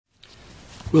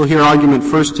We'll hear argument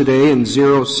first today in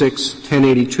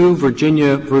 06-1082,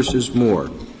 Virginia versus Moore.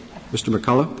 Mr.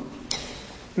 McCullough.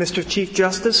 Mr. Chief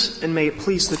Justice, and may it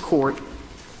please the Court,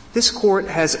 this Court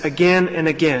has again and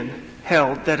again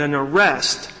held that an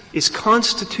arrest is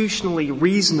constitutionally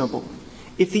reasonable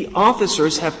if the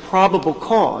officers have probable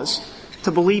cause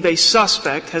to believe a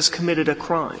suspect has committed a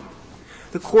crime.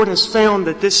 The Court has found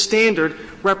that this standard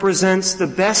represents the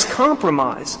best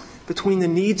compromise between the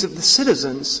needs of the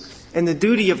citizens and the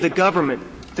duty of the government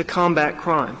to combat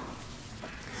crime.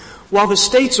 While the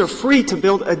states are free to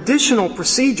build additional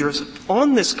procedures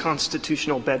on this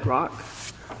constitutional bedrock,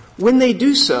 when they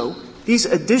do so, these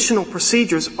additional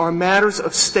procedures are matters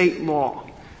of state law.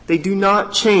 They do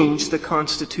not change the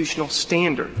constitutional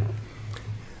standard.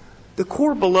 The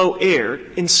Court below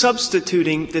erred in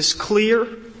substituting this clear,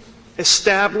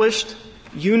 established,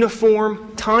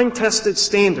 uniform, time-tested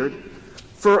standard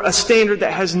for a standard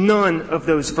that has none of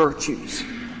those virtues.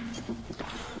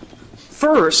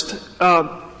 First,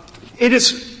 it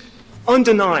is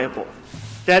undeniable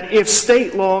that if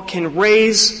state law can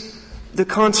raise the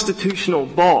constitutional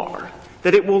bar,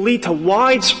 that it will lead to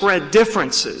widespread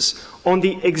differences on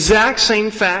the exact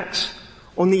same facts,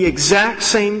 on the exact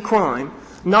same crime,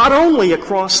 not only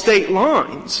across state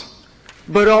lines,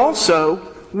 but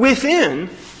also within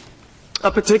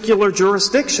a particular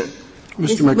jurisdiction.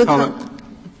 Mr. McCullough.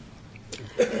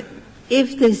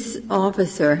 If this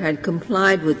officer had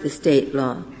complied with the state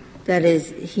law, that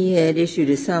is, he had issued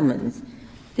a summons,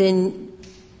 then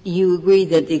you agree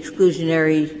that the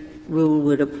exclusionary rule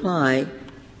would apply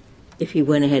if he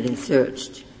went ahead and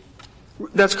searched.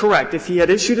 That's correct. If he had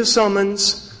issued a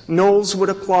summons, Knowles would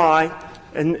apply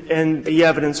and the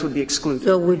evidence would be excluded.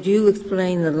 So would you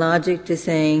explain the logic to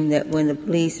saying that when the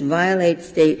police violate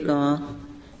state law,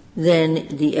 then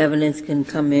the evidence can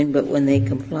come in, but when they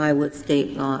comply with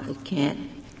state law, it can't?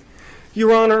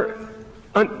 Your Honor,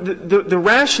 the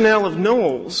rationale of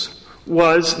Knowles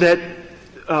was that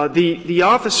the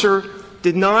officer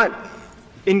did not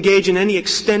engage in any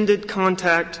extended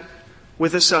contact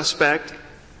with a suspect,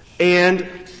 and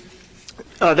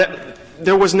that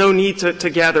there was no need to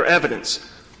gather evidence.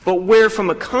 But where, from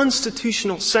a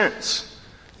constitutional sense,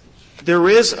 there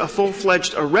is a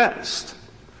full-fledged arrest,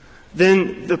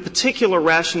 then the particular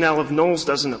rationale of Knowles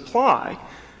doesn't apply.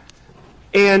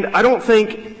 And I don't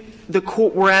think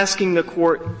we're asking the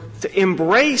Court to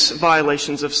embrace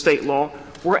violations of state law.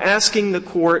 We're asking the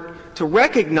Court to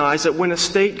recognize that when a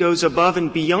state goes above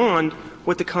and beyond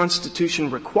what the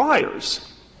Constitution requires,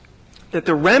 that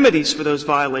the remedies for those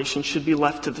violations should be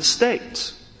left to the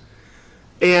states.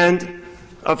 And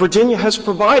Virginia has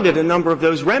provided a number of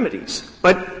those remedies.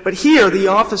 But here the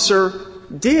officer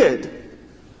did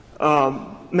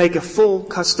make a full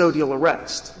custodial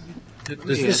arrest.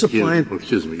 Does this apply?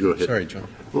 Excuse me, go ahead. Sorry, John.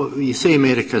 Well, you say he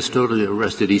made a custodial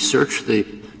arrest. Did he search the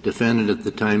defendant at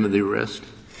the time of the arrest?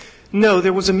 No,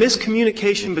 there was a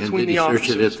miscommunication between the officers.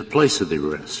 Did he search it at the place of the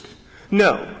arrest?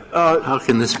 No. How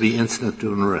can this be incident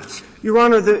to an arrest? Your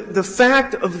Honor, the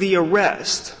fact of the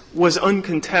arrest was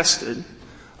uncontested,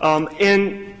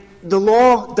 and the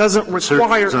law doesn't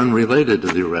require. Search is unrelated to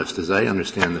the arrest, as I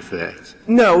understand the facts.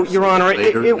 No, Your Honor.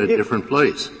 Later, at a different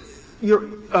place.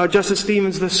 Justice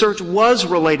Stevens, the search was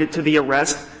related to the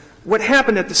arrest. What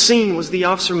happened at the scene was the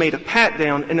officer made a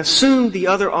pat-down and assumed the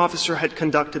other officer had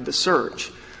conducted the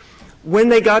search. When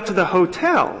they got to the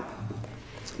hotel,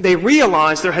 they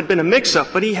realized there had been a mix-up,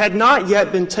 but he had not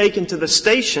yet been taken to the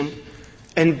station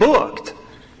and booked.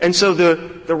 And so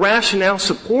the rationale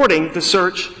supporting the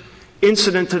search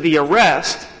incident to the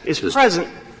arrest is present.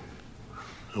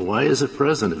 Why is it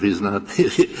present if he's not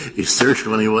he searched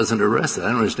when he wasn't arrested?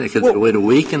 I don't understand. Could they wait a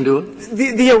week and do it?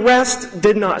 The arrest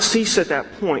did not cease at that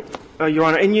point, Your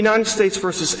Honor. In United States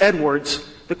versus Edwards,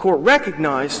 the Court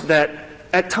recognized that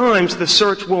at times the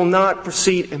search will not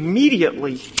proceed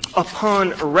immediately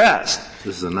upon arrest.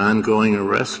 This is an ongoing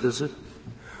arrest, is it?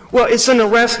 Well, it's an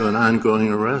arrest. So an ongoing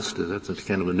arrest. That's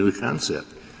kind of a new concept.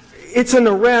 It's an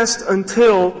arrest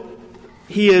until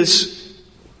he is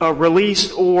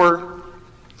released or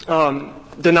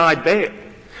denied bail.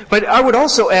 But I would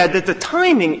also add that the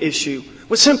timing issue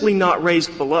was simply not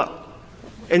raised below.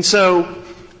 And so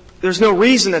there's no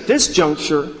reason at this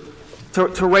juncture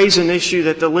to raise an issue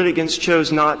that the litigants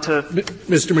chose not to.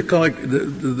 Mr.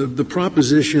 McCullough, the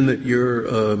proposition that you're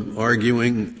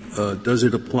arguing, does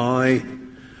it apply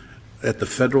at the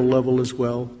federal level as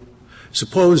well?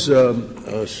 Suppose I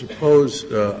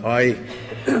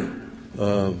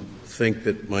think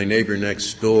that my neighbor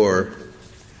next door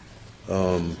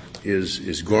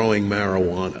is growing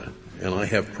marijuana, and I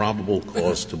have probable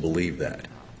cause to believe that.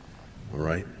 All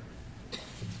right?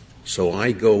 So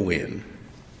I go in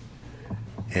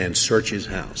and search his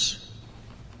house.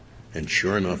 And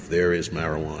sure enough, there is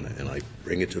marijuana. And I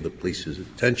bring it to the police's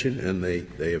attention, and they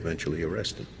eventually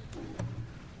arrest him.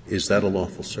 Is that a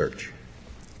lawful search?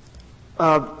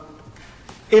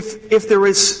 If there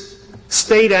is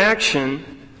state action,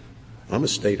 I'm a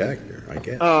state actor, I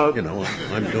guess. I'm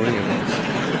doing it.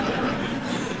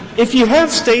 If you have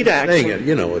state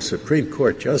action, a Supreme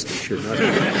Court justice should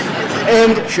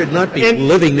not be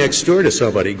living next door to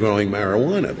somebody growing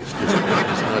marijuana. It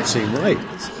does not seem right.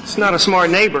 It's not a smart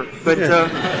neighbor, but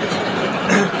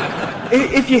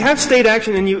if you have state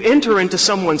action and you enter into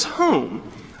someone's home,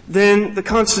 then the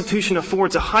Constitution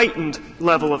affords a heightened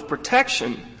level of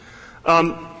protection.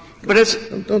 But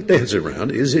don't dance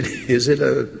around. Is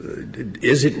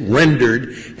it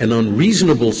rendered an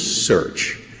unreasonable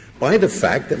search by the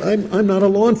fact that I'm not a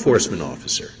law enforcement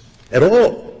officer at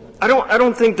all? I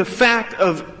don't think the fact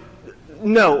of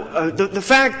the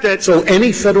fact that so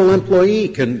any federal employee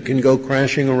can go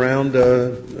crashing around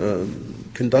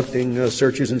conducting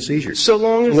searches and seizures so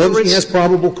long as he has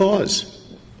probable cause.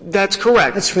 That's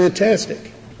correct. That's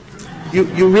fantastic.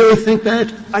 You really think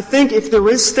that? I think if there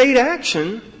is state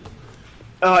action,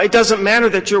 it doesn't matter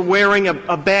that you're wearing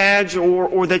a badge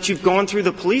or that you've gone through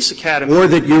the police academy. Or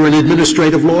that you're an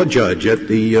administrative law judge at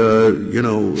the,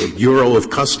 Bureau of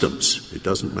Customs. It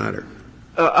doesn't matter.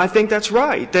 I think that's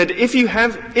right. That if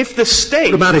the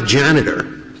state. What about a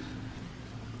janitor?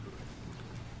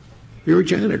 You're a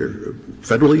janitor, a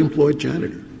federally employed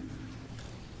janitor.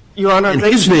 Your Honor, and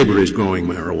his neighbor is growing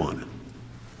marijuana.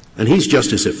 And he's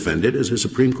just as offended as a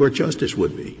Supreme Court justice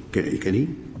would be. Can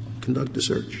he conduct a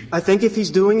search? I think if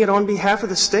he's doing it on behalf of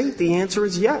the state, the answer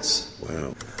is yes.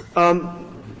 Wow.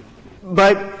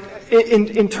 But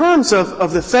in terms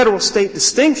of the federal-state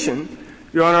distinction,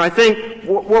 Your Honor, I think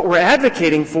what we're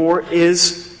advocating for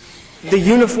is the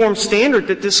uniform standard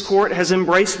that this Court has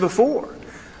embraced before,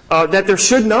 that there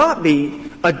should not be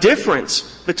a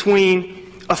difference between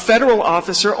a federal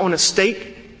officer on a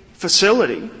state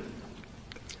facility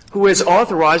who is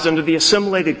authorized under the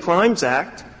Assimilated Crimes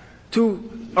Act to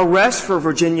arrest for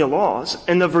Virginia laws,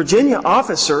 and the Virginia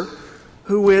officer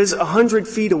who is 100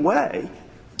 feet away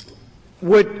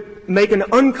would make an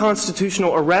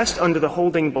unconstitutional arrest under the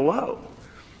holding below.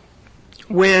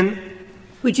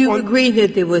 Would you agree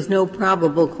that there was no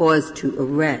probable cause to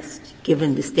arrest,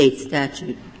 given the state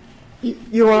statute?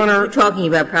 Your Honor, you're talking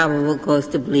about probable cause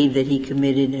to believe that he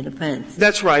committed an offense.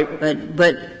 That's right.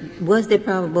 But was there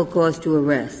probable cause to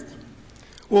arrest?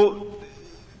 Well,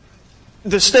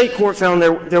 the state court found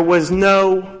there was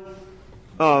none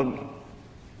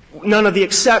of the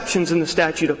exceptions in the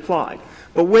statute applied.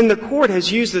 But when the court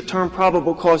has used the term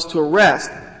probable cause to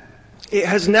arrest, it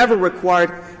has never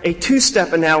required a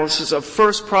two-step analysis of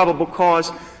first probable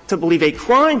cause to believe a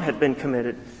crime had been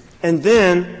committed, and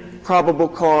then probable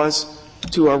cause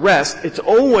to arrest. It's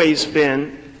always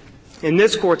been, in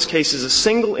this Court's cases, a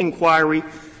single inquiry.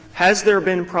 Has there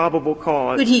been probable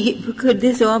cause? Could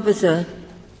this officer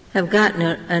have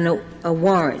gotten a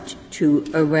warrant to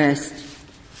arrest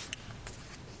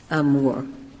Moore?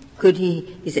 Could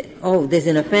he said, there's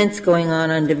an offense going on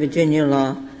under Virginia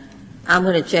law. I'm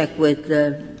going to check with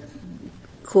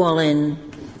call in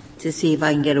to see if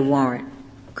I can get a warrant.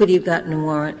 Could he have gotten a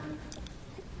warrant?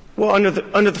 Well,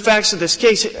 under the facts of this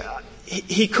case,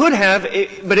 he could have,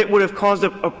 but it would have caused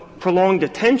a prolonged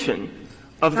detention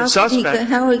of the suspect.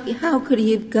 How could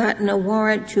he have gotten a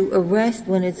warrant to arrest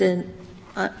when it's a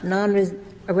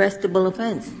non-arrestable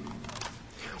offense?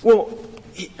 Well,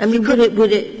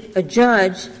 would a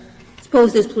judge,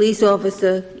 suppose this police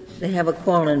officer, they have a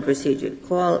call-in procedure,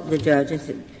 call the judge and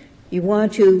say, you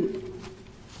want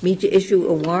me to issue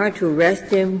a warrant to arrest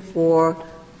him for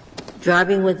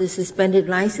driving with a suspended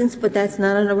license, but that's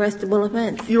not an arrestable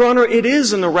offense. Your Honor, it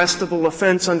is an arrestable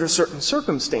offense under certain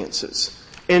circumstances.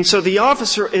 And so the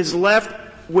officer is left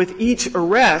with each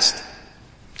arrest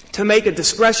to make a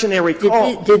discretionary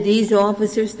call. Did these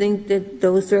officers think that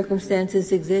those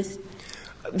circumstances exist?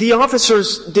 The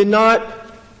officers did not.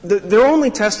 Their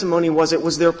only testimony was it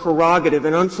was their prerogative,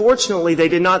 and unfortunately they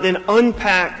did not then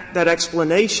unpack that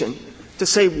explanation to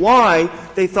say why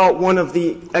they thought one of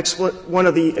the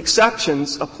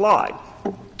exceptions applied.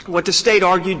 What the State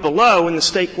argued below and the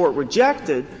State court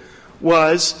rejected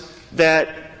was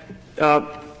that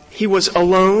he was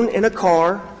alone in a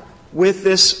car with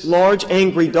this large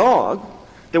angry dog.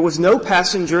 There was no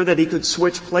passenger that he could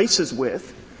switch places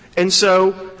with. And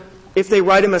so if they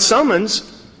write him a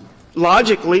summons,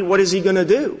 logically, what is he going to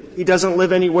do? He doesn't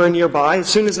live anywhere nearby. As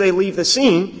soon as they leave the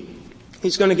scene,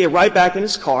 he's going to get right back in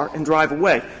his car and drive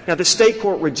away. Now, the State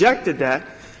court rejected that,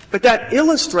 but that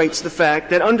illustrates the fact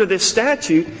that under this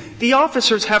statute, the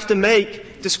officers have to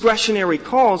make discretionary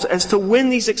calls as to when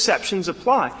these exceptions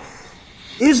apply.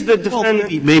 Is the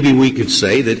defendant... Well, maybe we could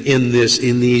say that in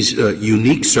these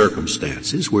unique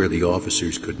circumstances where the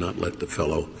officers could not let the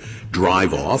fellow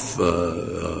drive off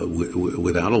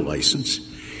without a license,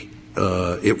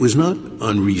 it was not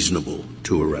unreasonable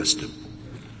to arrest him.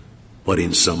 But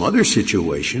in some other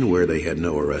situation where they had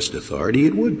no arrest authority,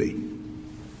 it would be.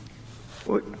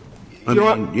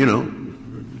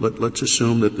 Let's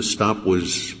assume that the stop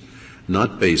was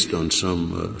not based on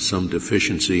some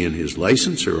deficiency in his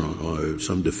license or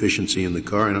some deficiency in the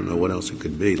car. I don't know what else it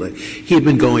could be. He had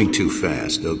been going too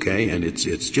fast, okay, and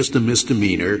it's just a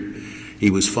misdemeanor. He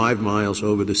was 5 miles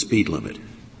over the speed limit.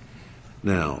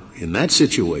 Now, in that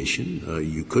situation,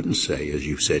 you couldn't say, as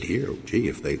you said here, gee,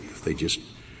 if they just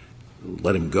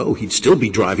let him go, he'd still be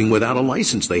driving without a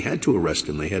license. They had to arrest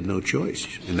him. They had no choice.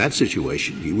 In that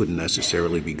situation, he wouldn't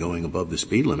necessarily be going above the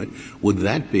speed limit. Would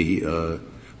that be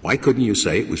why couldn't you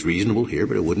say it was reasonable here,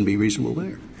 but it wouldn't be reasonable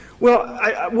there? Well,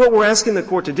 what we're asking the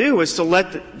court to do is to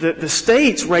let the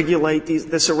states regulate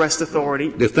this arrest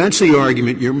authority. If that's the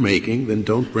argument you're making, then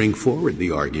don't bring forward the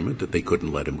argument that they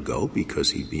couldn't let him go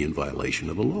because he'd be in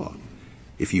violation of the law.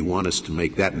 If you want us to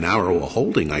make that narrow a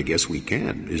holding, I guess we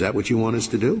can. Is that what you want us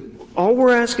to do? All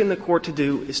we're asking the court to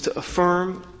do is to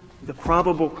affirm the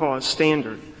probable cause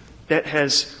standard that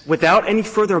has, without any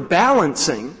further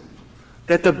balancing,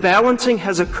 that the balancing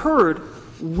has occurred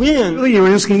when... Well, you're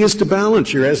asking us to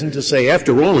balance. You're asking to say,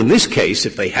 after all, in this case,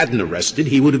 if they hadn't arrested,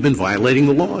 he would have been violating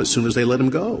the law as soon as they let him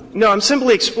go. No, I'm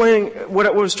simply explaining what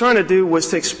I was trying to do was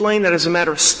to explain that as a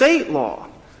matter of state law,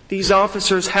 these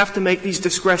officers have to make these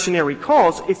discretionary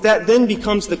calls. If that then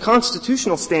becomes the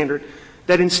constitutional standard,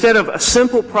 that instead of a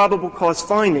simple probable cause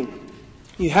finding,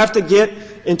 you have to get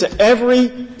into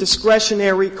every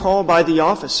discretionary call by the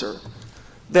officer,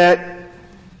 that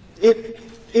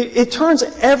it turns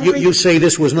every... You say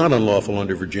this was not unlawful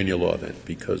under Virginia law then,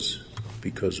 because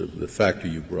of the factor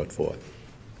you brought forth?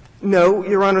 No,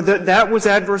 Your Honor, that was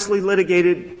adversely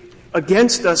litigated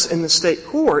against us in the state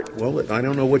court. Well, I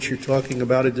don't know what you're talking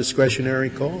about, a discretionary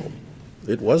call.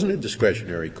 It wasn't a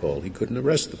discretionary call. He couldn't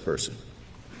arrest the person.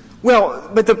 Well,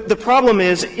 but the problem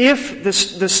is if the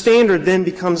standard then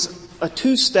becomes a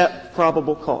two-step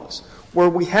probable cause, where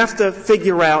we have to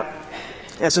figure out,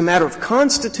 as a matter of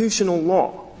constitutional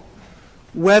law,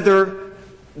 whether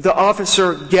the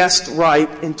officer guessed right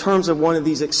in terms of one of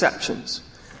these exceptions,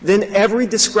 then every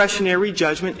discretionary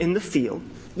judgment in the field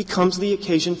becomes the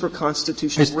occasion for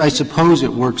constitutional review. I suppose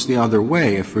it works the other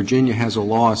way. If Virginia has a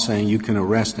law saying you can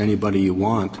arrest anybody you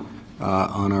want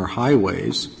on our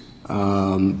highways,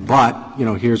 but,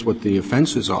 here's what the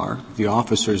offenses are. The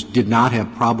officers did not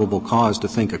have probable cause to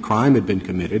think a crime had been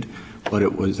committed,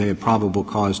 but they had probable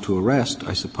cause to arrest.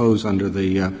 I suppose under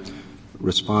the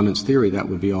respondent's theory that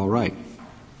would be all right.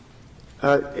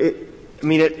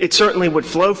 It certainly would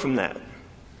flow from that.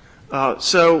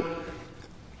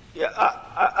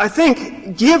 I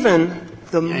think given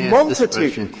the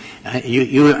multitude...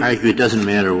 You argue it doesn't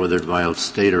matter whether it violates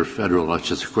state or federal law. It's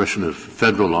just a question of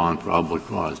federal law and probable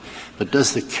cause. But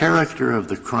does the character of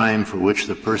the crime for which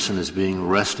the person is being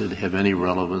arrested have any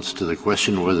relevance to the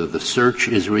question whether the search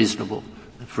is reasonable?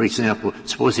 For example,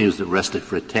 suppose he was arrested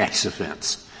for a tax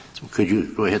offense. So could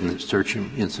you go ahead and search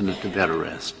him incident to that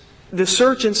arrest? The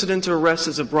search incident to arrest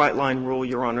is a bright-line rule,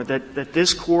 Your Honor, that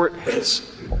this Court has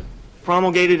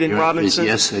promulgated in Robinson.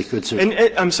 Yes, they could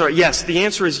search. I'm sorry, yes. The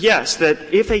answer is yes, that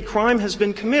if a crime has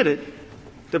been committed,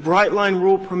 the bright-line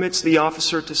rule permits the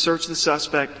officer to search the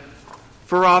suspect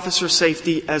for officer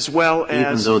safety as well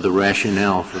as... Even though the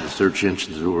rationale for the search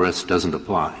incident to arrest doesn't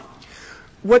apply.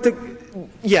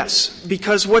 Yes,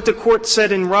 because what the Court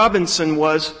said in Robinson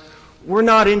was, we're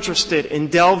not interested in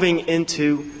delving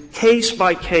into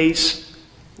case-by-case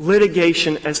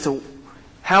litigation as to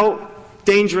how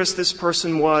dangerous this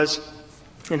person was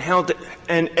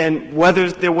and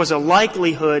whether there was a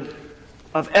likelihood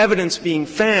of evidence being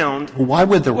found. Why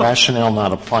would the rationale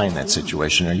not apply in that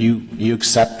situation? Are you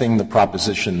accepting the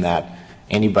proposition that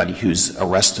anybody who's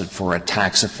arrested for a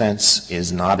tax offense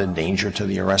is not a danger to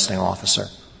the arresting officer?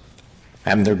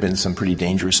 Haven't there been some pretty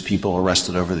dangerous people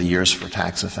arrested over the years for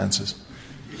tax offenses?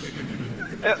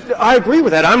 I agree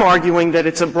with that. I'm arguing that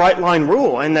it's a bright-line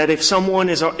rule and that if someone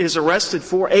is arrested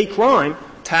for a crime,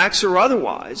 tax or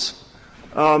otherwise,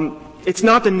 it's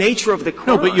not the nature of the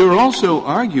crime. No, but you're also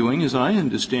arguing, as I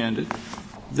understand it,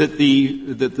 that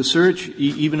the search,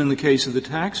 even in the case of the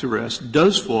tax arrest,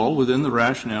 does fall within the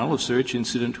rationale of search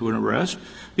incident to an arrest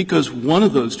because one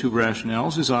of those two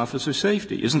rationales is officer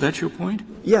safety. Isn't that your point?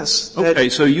 Yes. Okay,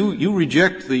 so you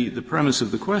reject the premise of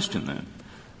the question then.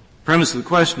 premise of the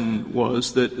question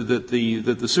was that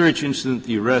the search incident,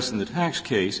 the arrest in the tax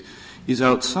case, is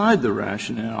outside the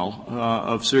rationale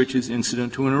of searches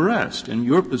incident to an arrest. And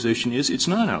your position is it's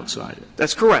not outside it.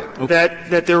 That's correct. Okay.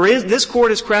 That there is — this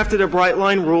Court has crafted a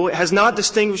bright-line rule. It has not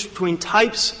distinguished between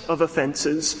types of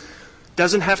offenses.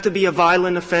 Doesn't have to be a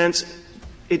violent offense.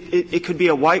 It could be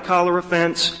a white-collar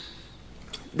offense.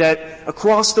 That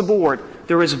across the board,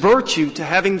 there is virtue to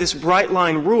having this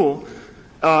bright-line rule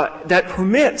that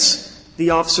permits the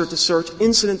officer to search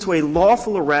incident to a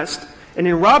lawful arrest. And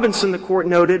in Robinson, the Court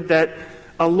noted that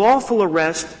a lawful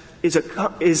arrest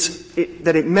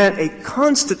that it meant a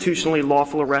constitutionally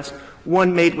lawful arrest,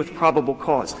 one made with probable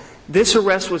cause. This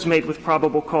arrest was made with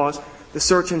probable cause. The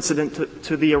search incident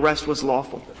to the arrest was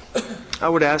lawful. I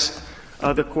would ask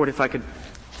the Court if I could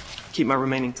keep my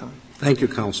remaining time. Thank you,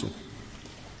 counsel.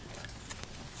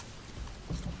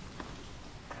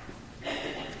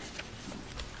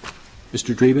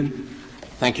 Mr. Dreeben.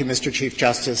 Thank you, Mr. Chief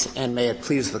Justice, and may it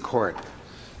please the Court.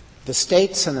 The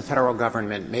states and the federal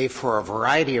government may, for a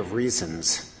variety of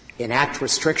reasons, enact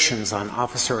restrictions on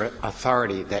officer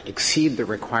authority that exceed the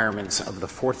requirements of the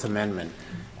Fourth Amendment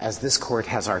as this Court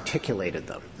has articulated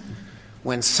them.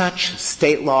 When such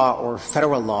state law or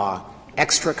federal law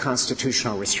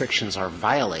extra-constitutional restrictions are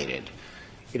violated,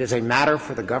 it is a matter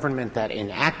for the government that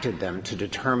enacted them to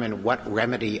determine what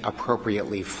remedy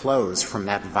appropriately flows from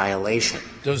that violation.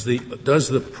 Does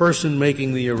the person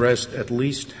making the arrest at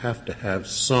least have to have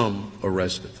some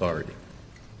arrest authority?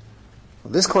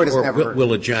 Well, this Court has never —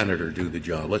 will a janitor do the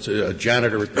job? Let's say a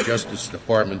janitor at the Justice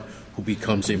Department who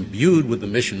becomes imbued with the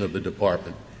mission of the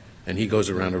department, and he goes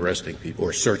around arresting people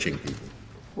or searching people.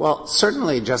 Well,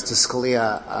 certainly, Justice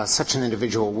Scalia, such an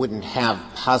individual wouldn't have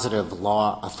positive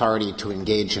law authority to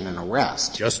engage in an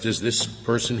arrest. Just as this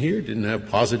person here didn't have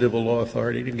positive law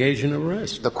authority to engage in an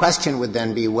arrest. The question would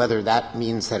then be whether that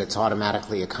means that it's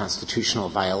automatically a constitutional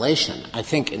violation. I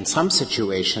think in some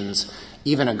situations,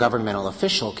 even a governmental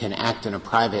official can act in a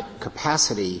private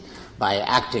capacity by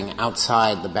acting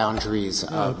outside the boundaries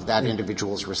of that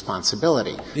individual's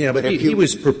responsibility. Yeah, but he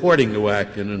was purporting to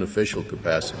act in an official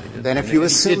capacity. Then if you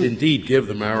assume — he did indeed give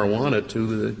the marijuana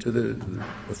to the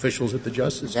officials at the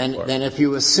Justice Department. Then if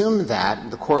you assume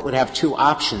that, the Court would have two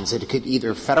options. It could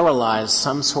either federalize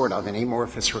some sort of an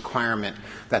amorphous requirement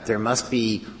that there must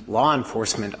be law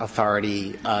enforcement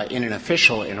authority in an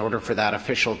official in order for that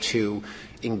official to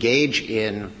engage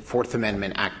in Fourth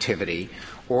Amendment activity,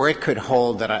 or it could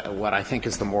hold that what I think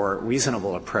is the more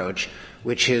reasonable approach,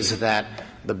 which is that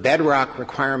the bedrock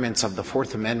requirements of the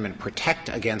Fourth Amendment protect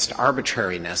against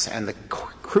arbitrariness, and the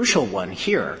crucial one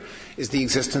here is the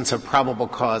existence of probable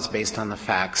cause based on the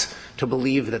facts to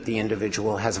believe that the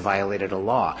individual has violated a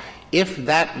law. If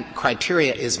that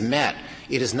criteria is met,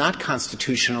 it is not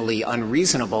constitutionally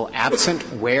unreasonable, absent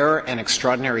rare and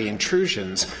extraordinary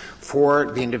intrusions,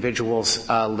 for the individual's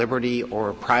liberty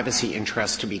or privacy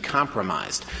interest to be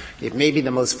compromised. It may be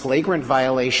the most flagrant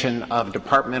violation of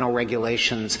departmental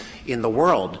regulations in the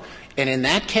world, and in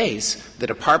that case, the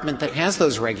department that has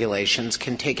those regulations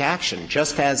can take action,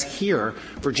 just as here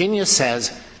Virginia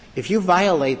says if you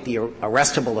violate the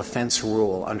arrestable offense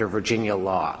rule under Virginia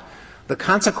law, the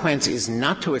consequence is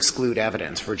not to exclude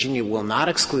evidence. Virginia will not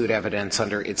exclude evidence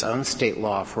under its own state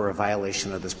law for a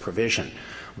violation of this provision.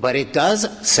 But it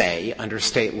does say under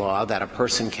state law that a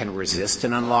person can resist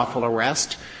an unlawful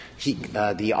arrest.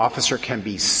 The officer can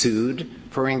be sued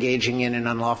for engaging in an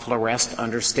unlawful arrest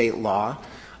under state law,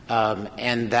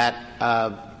 and that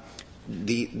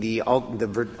the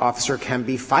officer can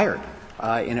be fired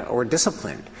or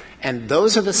disciplined. And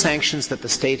those are the sanctions that the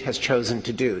state has chosen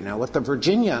to do. Now, what the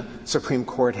Virginia Supreme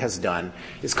Court has done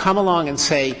is come along and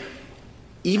say,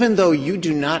 even though you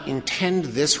do not intend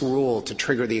this rule to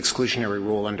trigger the exclusionary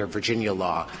rule under Virginia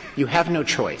law, you have no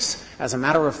choice. As a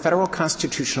matter of federal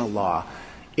constitutional law,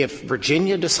 if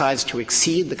Virginia decides to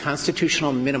exceed the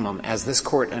constitutional minimum, as this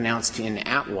Court announced in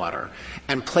Atwater,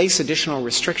 and place additional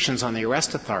restrictions on the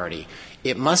arrest authority,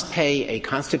 it must pay a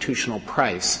constitutional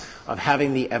price of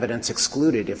having the evidence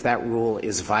excluded if that rule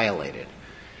is violated.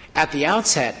 At the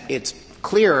outset, it's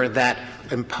clear that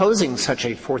imposing such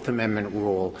a Fourth Amendment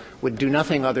rule would do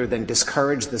nothing other than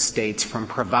discourage the states from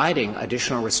providing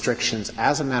additional restrictions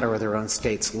as a matter of their own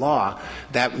state's law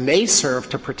that may serve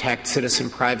to protect citizen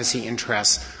privacy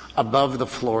interests above the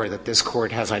floor that this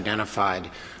Court has identified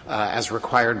as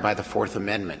required by the Fourth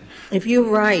Amendment. If you're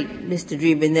right, Mr.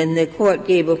 Dreeben, then the Court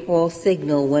gave a false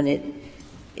signal when it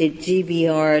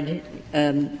GBR'd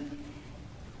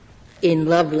in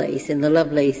the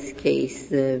Lovelace case,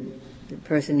 the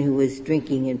person who was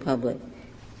drinking in public.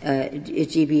 It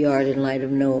GBR'd in light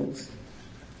of Knowles.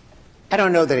 I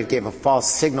don't know that it gave a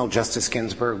false signal, Justice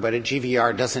Ginsburg, but a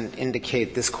GVR doesn't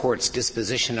indicate this Court's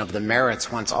disposition of the merits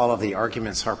once all of the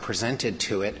arguments are presented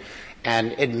to it.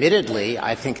 And admittedly,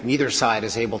 I think neither side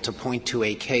is able to point to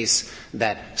a case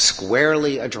that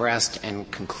squarely addressed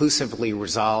and conclusively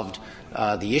resolved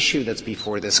the issue that's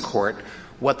before this Court.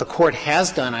 What the Court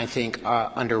has done, I think,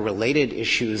 under related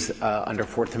issues under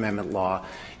Fourth Amendment law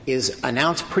is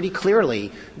announce pretty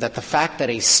clearly that the fact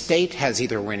that a state has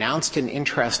either renounced an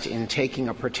interest in taking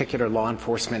a particular law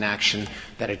enforcement action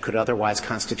that it could otherwise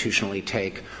constitutionally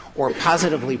take or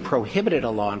positively prohibited a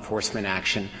law enforcement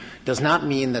action does not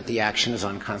mean that the action is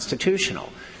unconstitutional.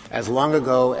 As long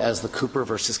ago as the Cooper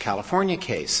versus California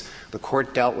case, the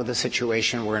Court dealt with a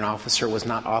situation where an officer was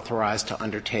not authorized to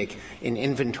undertake an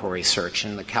inventory search,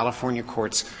 and the California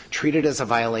courts treated it as a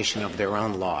violation of their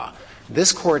own law.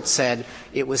 This Court said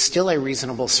it was still a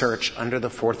reasonable search under the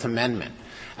Fourth Amendment.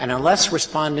 And unless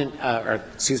Respondent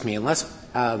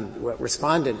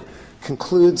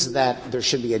concludes that there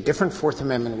should be a different Fourth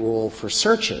Amendment rule for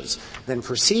searches than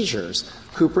for seizures,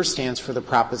 Cooper stands for the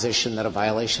proposition that a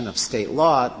violation of state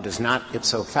law does not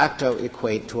ipso facto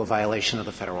equate to a violation of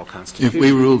the federal Constitution. If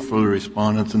we ruled for the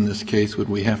Respondents in this case, would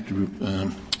we have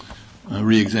to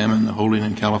re-examine the holding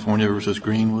in California versus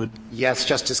Greenwood? Yes,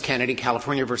 Justice Kennedy.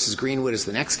 California versus Greenwood is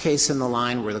the next case in the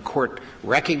line where the Court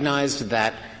recognized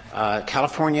that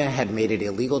California had made it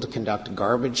illegal to conduct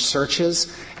garbage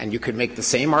searches, and you could make the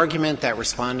same argument that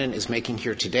Respondent is making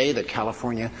here today, that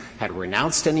California had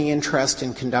renounced any interest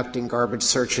in conducting garbage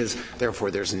searches.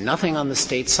 Therefore, there's nothing on the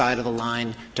state side of the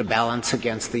line to balance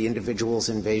against the individual's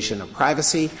invasion of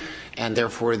privacy, and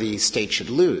therefore the state should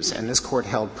lose. And this Court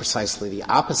held precisely the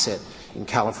opposite in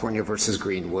California versus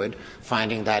Greenwood,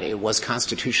 finding that it was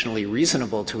constitutionally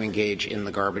reasonable to engage in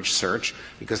the garbage search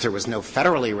because there was no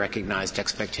federally recognized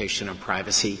expectation of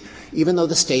privacy, even though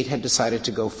the state had decided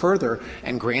to go further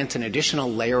and grant an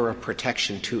additional layer of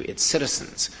protection to its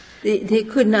citizens. There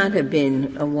could not have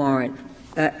been a warrant.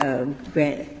 A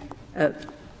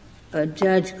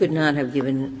judge could not have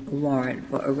given a warrant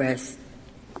for arrest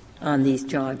on these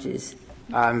charges.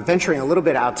 I'm venturing a little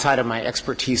bit outside of my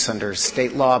expertise under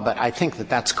state law, but I think that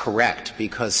that's correct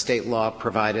because state law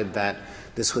provided that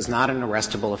this was not an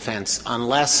arrestable offense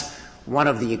unless one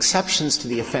of the exceptions to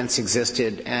the offense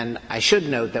existed. And I should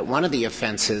note that one of the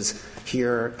offenses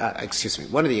here,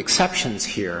 one of the exceptions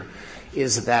here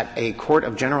is that a court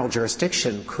of general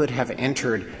jurisdiction could have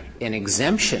entered an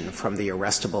exemption from the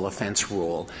arrestable offense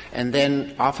rule, and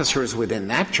then officers within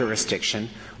that jurisdiction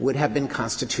would have been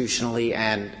constitutionally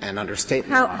and under state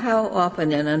law. How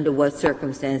often and under what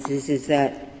circumstances is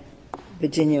that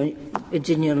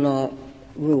Virginia law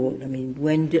ruled? I mean,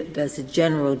 when does a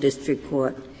general district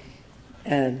court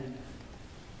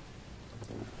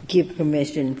give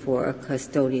permission for a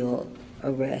custodial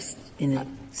arrest in a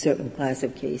certain class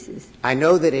of cases? I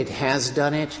know that it has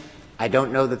done it. I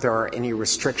don't know that there are any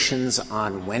restrictions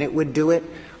on when it would do it.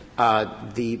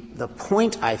 The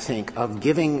point, I think, of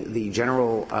giving the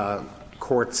general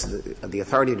courts the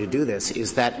authority to do this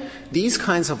is that these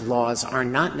kinds of laws are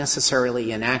not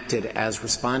necessarily enacted as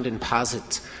Respondent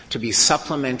posits to be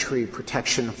supplementary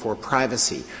protection for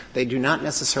privacy. They do not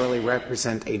necessarily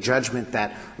represent a judgment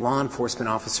that law enforcement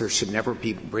officers should never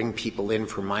bring people in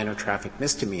for minor traffic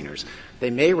misdemeanors. They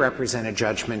may represent a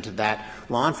judgment that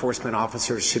law enforcement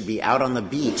officers should be out on the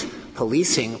beat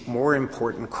policing more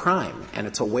important crime, and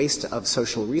it's a waste of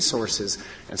social resources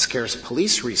and scarce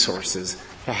police resources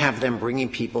to have them bringing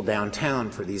people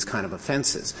downtown for these kind of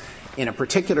offenses. In a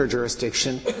particular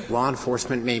jurisdiction, law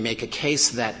enforcement may make a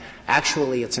case that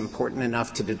actually it's important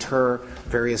enough to deter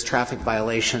various traffic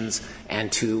violations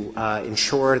and to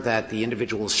ensure that the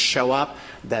individuals show up,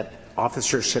 that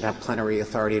officers should have plenary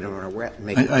authority to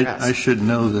make an arrest. I should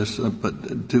know this,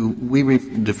 but do we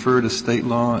defer to state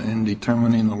law in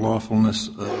determining the lawfulness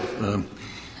of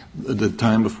the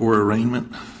time before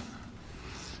arraignment?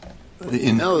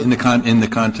 In the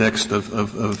context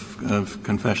of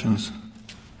confessions,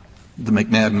 the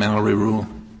McNabb-Mallory rule?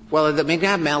 Well, the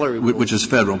McNabb-Mallory rule, which is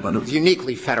federal, but it's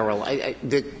uniquely federal.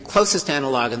 The closest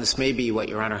analog, and this may be what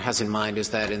Your Honor has in mind, is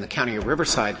that in the County of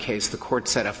Riverside case, the court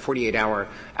set a 48-hour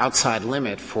outside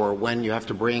limit for when you have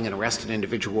to bring an arrested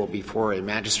individual before a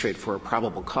magistrate for a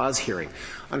probable cause hearing.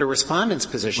 Under Respondent's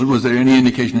position, was there any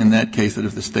indication in that case that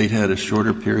if the state had a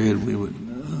shorter period, we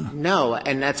would? No,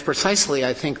 and that's precisely,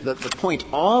 I think, the point.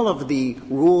 All of the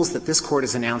rules that this Court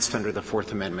has announced under the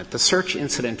Fourth Amendment, the search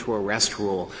incident to arrest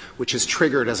rule, which is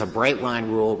triggered as a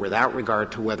bright-line rule without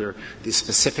regard to whether the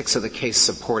specifics of the case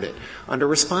support it. Under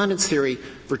Respondent's theory,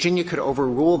 Virginia could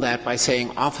overrule that by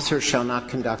saying officers shall not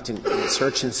conduct a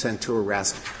search incident to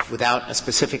arrest without a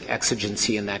specific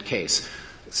exigency in that case.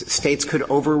 States could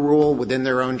overrule within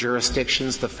their own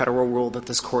jurisdictions the federal rule that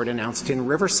this Court announced in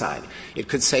Riverside. It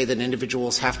could say that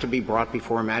individuals have to be brought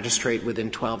before a magistrate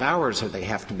within 12 hours or they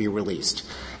have to be released.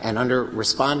 And under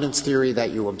Respondent's theory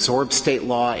that you absorb state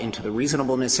law into the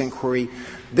reasonableness inquiry,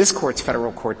 this Court's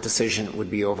federal court decision would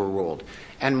be overruled.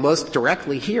 And most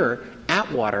directly here,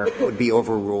 Atwater would be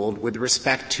overruled with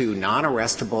respect to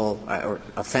non-arrestable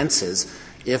offenses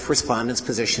if Respondent's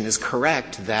position is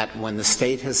correct that when the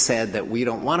state has said that we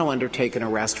don't want to undertake an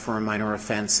arrest for a minor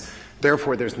offense,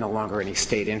 therefore there's no longer any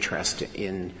state interest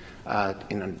in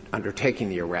undertaking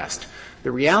the arrest.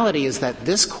 The reality is that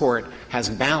this Court has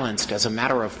balanced, as a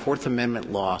matter of Fourth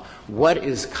Amendment law, what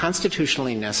is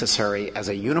constitutionally necessary as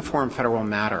a uniform federal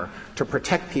matter to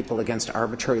protect people against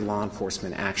arbitrary law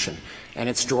enforcement action. And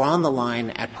it's drawn the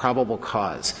line at probable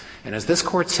cause. And as this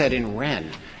Court said in Wren,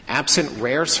 absent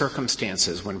rare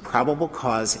circumstances when probable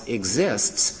cause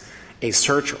exists, a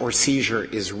search or seizure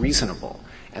is reasonable.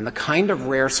 And the kind of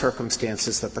rare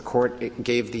circumstances that the Court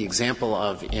gave the example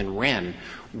of in Wren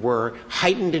were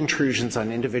heightened intrusions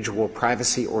on individual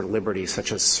privacy or liberty,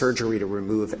 such as surgery to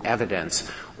remove evidence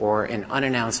or an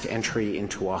unannounced entry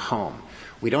into a home.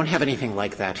 We don't have anything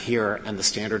like that here, and the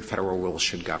standard federal rules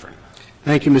should govern.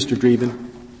 Thank you, Mr. Dreeben.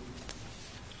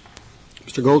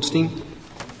 Mr. Goldstein.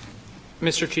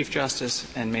 Mr. Chief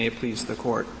Justice, and may it please the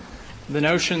Court, the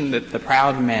notion that the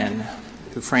proud men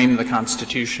who framed the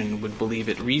Constitution would believe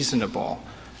it reasonable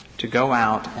to go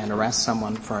out and arrest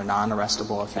someone for a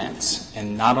non-arrestable offense,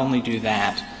 and not only do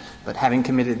that, but having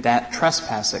committed that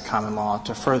trespass at common law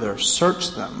to further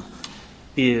search them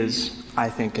is, I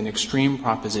think, an extreme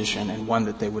proposition and one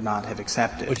that they would not have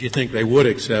accepted. But you think they would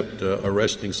accept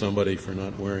arresting somebody for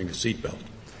not wearing a seatbelt?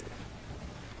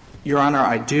 Your Honor,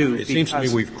 I do. It seems to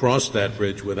me we've crossed that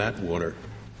bridge with Atwater.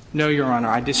 No, Your Honor,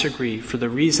 I disagree for the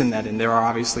reason that, and there are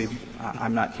obviously,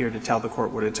 I'm not here to tell the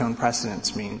Court what its own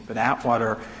precedents mean, but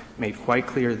Atwater made quite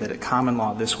clear that at common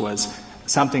law this was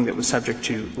something that was subject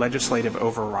to legislative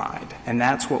override. And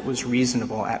that's what was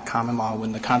reasonable at common law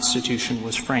when the Constitution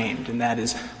was framed. And that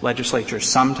is, legislatures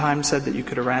sometimes said that you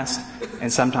could arrest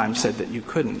and sometimes said that you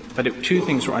couldn't. But two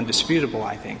things were undisputable,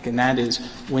 I think. And that is,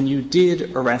 when you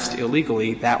did arrest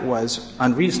illegally, that was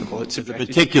unreasonable. It's the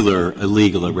particular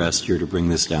illegal arrest here, to bring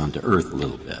this down to earth a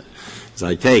little bit. As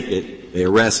I take it, they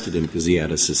arrested him because he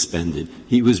had a suspended.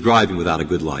 He was driving without a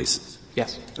good license.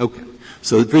 Yes. Okay.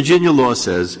 So Virginia law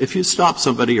says if you stop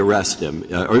somebody, arrest him,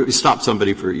 or you stop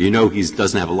somebody for, he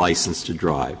doesn't have a license to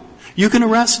drive, you can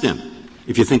arrest him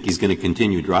if you think he's going to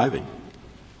continue driving.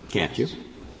 Can't you?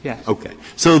 Yes. Okay.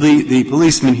 So the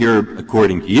policeman here,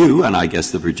 according to you, and I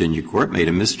guess the Virginia court, made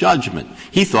a misjudgment.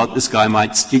 He thought this guy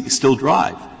might still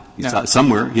drive. No.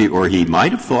 Somewhere, he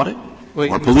might have thought it.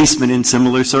 Or policemen in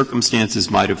similar circumstances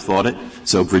might have thought it.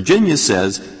 So Virginia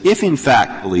says, if in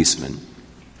fact, policemen,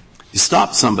 you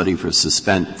stop somebody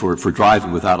for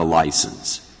driving without a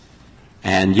license,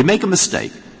 and you make a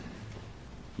mistake,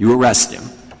 you arrest him,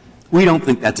 we don't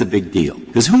think that's a big deal.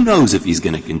 Because who knows if he's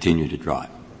going to continue to drive?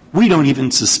 We don't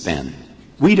even suspend.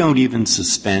 We don't even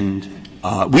suppress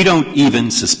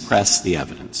the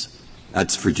evidence.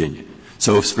 That's Virginia.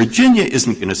 So if Virginia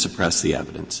isn't going to suppress the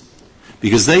evidence,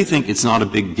 because they think it's not a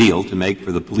big deal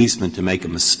for the policeman to make a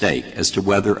mistake as to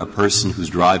whether a person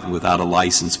who's driving without a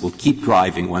license will keep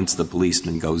driving once the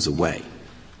policeman goes away.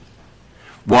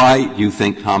 Why do you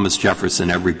think Thomas Jefferson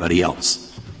and everybody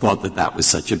else thought that was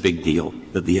such a big deal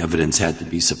that the evidence had to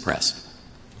be suppressed?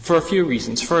 For a few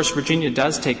reasons. First, Virginia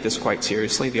does take this quite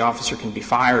seriously. The officer can be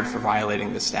fired for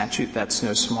violating the statute. That's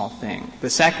no small thing.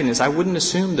 The second is I wouldn't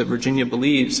assume that Virginia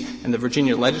believes and the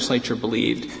Virginia legislature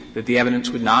believed that the evidence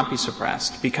would not be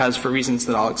suppressed because, for reasons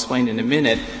that I'll explain in a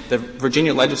minute, the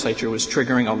Virginia legislature was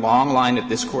triggering a long line of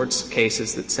this Court's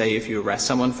cases that say if you arrest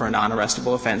someone for a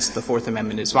non-arrestable offense, the Fourth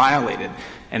Amendment is violated.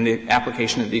 And the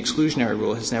application of the exclusionary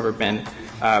rule has never been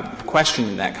questioned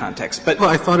in that context. But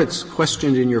I thought it's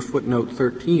questioned in your footnote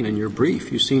 13 in your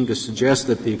brief. You seem to suggest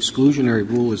that the exclusionary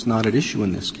rule is not at issue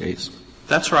in this case.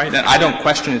 That's right. And I don't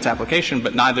question its application,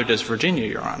 but neither does Virginia,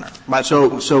 Your Honor.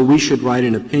 So we should write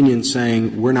an opinion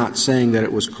saying we're not saying that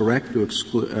it was correct to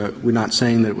exclude. We're not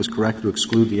saying that it was correct to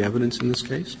exclude the evidence in this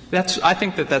case. I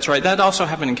think that's right. That also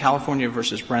happened in California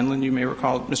versus Brennan. You may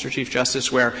recall, Mr. Chief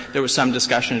Justice, where there was some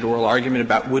discussion at oral argument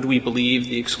about would we believe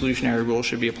the exclusionary rule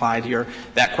should be applied here.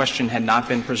 That question had not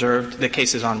been preserved. The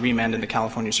case is on remand in the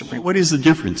California Supreme Court. What is the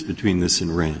difference between this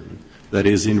and Wren? That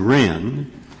is, in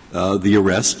Wren, the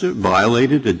arrest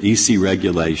violated a D.C.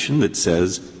 regulation that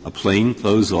says a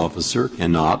plainclothes officer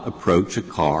cannot approach a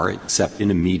car except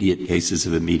in immediate cases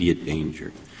of immediate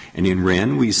danger. And in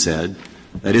Wren, we said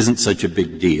that isn't such a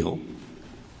big deal,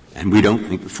 and we don't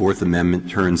think the Fourth Amendment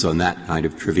turns on that kind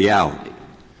of triviality.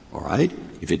 All right?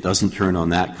 If it doesn't turn on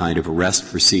that kind of arrest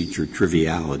procedure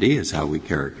triviality, is how we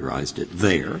characterized it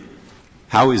there,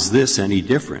 how is this any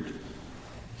different?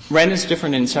 Wren is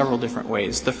different in several different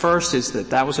ways. The first is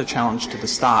that was a challenge to the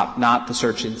stop, not the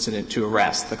search incident to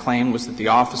arrest. The claim was that the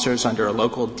officers under a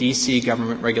local D.C.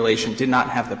 government regulation did not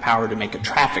have the power to make a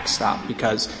traffic stop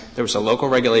because there was a local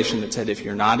regulation that said if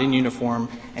you're not in uniform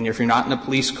and if you're not in a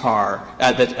police car,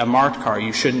 a marked car,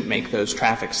 you shouldn't make those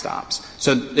traffic stops.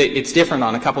 So it's different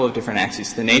on a couple of different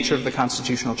axes. The nature of the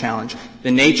constitutional challenge,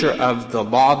 the nature of the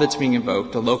law that's being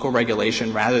invoked, the local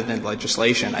regulation rather than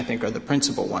legislation, I think are the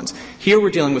principal ones. Here we're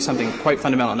dealing with something quite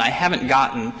fundamental, and I haven't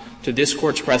gotten to this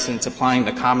Court's precedents applying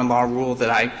the common law rule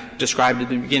that I described at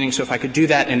the beginning. So if I could do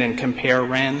that and then compare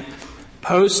Wren,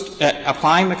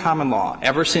 applying the common law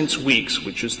ever since Weeks,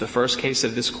 which was the first case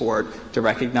of this Court to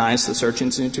recognize the search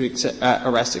incident to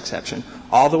arrest exception,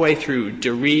 all the way through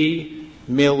DeRee,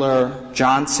 Miller,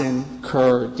 Johnson,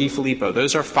 Kerr, DiFilippo.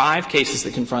 Those are 5 cases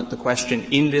that confront the question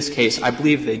in this case. I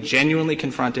believe they genuinely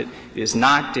confront it. It is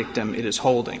not dictum. It is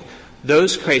holding.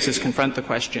 Those cases confront the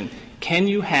question, can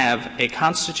you have a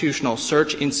constitutional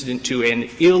search incident to an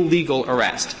illegal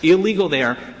arrest? Illegal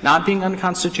there, not being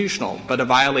unconstitutional, but a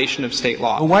violation of state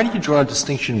law. Well, why do you draw a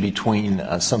distinction between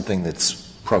something that's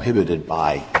prohibited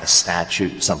by a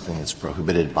statute, something that's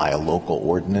prohibited by a local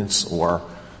ordinance, or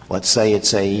let's say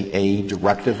it's a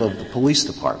directive of the police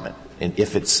department? And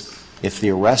if the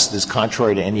arrest is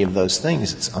contrary to any of those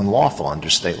things, it's unlawful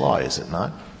under state law, is it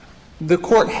not? The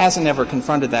Court hasn't ever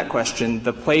confronted that question.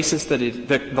 The places that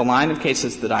the line of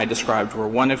cases that I described were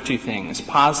one of two things: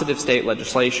 positive state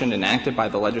legislation enacted by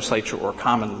the legislature or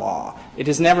common law. It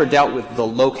has never dealt with the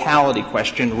locality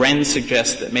question. Wren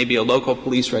suggests that maybe a local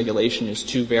police regulation is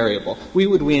too variable. We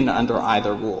would win under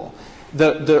either rule.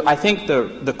 I think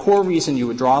the core reason you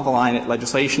would draw the line at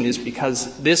legislation is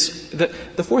because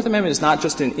the Fourth Amendment is not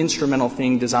just an instrumental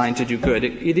thing designed to do good.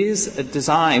 It is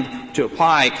designed to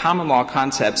apply common law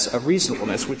concepts of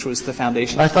reasonableness, which was the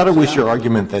foundation. I thought it was your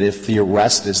argument that if the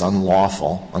arrest is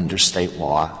unlawful under state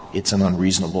law, it's an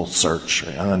unreasonable search,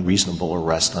 an unreasonable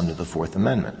arrest under the Fourth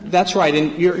Amendment. That's right.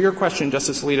 And your question,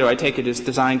 Justice Alito, I take it, is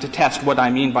designed to test what I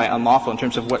mean by unlawful in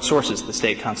terms of what sources: the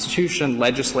state constitution,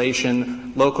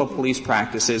 legislation, local police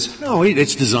practices. No,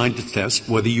 it's designed to test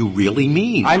whether you really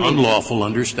mean unlawful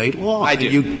under state law. I do.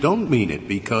 You don't mean it,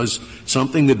 because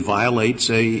something that violates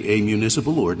a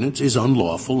municipal ordinance is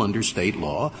unlawful under state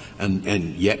law,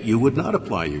 and yet you would not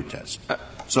apply your test.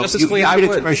 So Justice you Scalia, could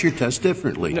express your test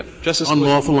differently. No, Justice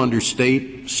unlawful Scalia. Under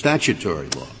state statutory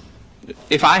law.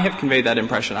 If I have conveyed that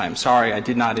impression, I am sorry. I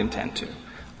did not intend to.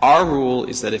 Our rule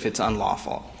is that if it's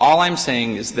unlawful, all I'm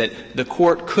saying is that the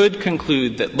Court could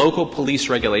conclude that local police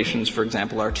regulations, for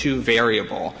example, are too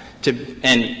variable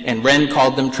and Wren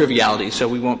called them triviality, so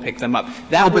we won't pick them up.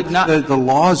 That would not. The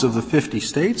laws of the 50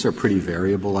 states are pretty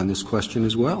variable on this question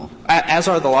as well. As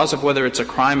are the laws of whether it's a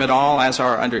crime at all, as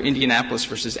are under Indianapolis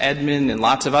versus Edmond and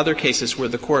lots of other cases where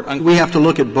the Court. We have to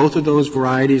look at both of those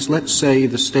varieties. Let's say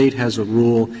the state has a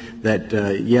rule that,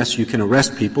 yes, you can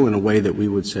arrest people in a way that we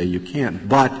would say you can't,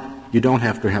 but you don't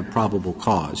have to have probable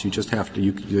cause. You just have to,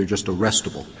 you're just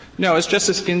arrestable. No, as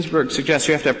Justice Ginsburg suggests,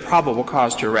 you have to have probable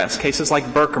cause to arrest. Cases like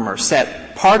Berkemer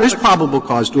set There's probable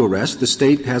cause to arrest. The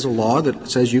state has a law that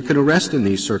says you can arrest in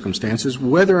these circumstances,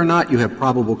 whether or not you have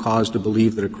probable cause to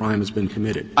believe that a crime has been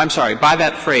committed. I'm sorry. By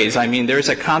that phrase, I mean there's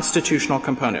a constitutional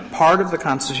component. Part of the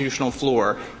constitutional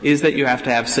floor is that you have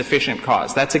to have sufficient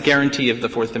cause. That's a guarantee of the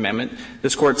Fourth Amendment.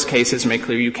 This Court's cases make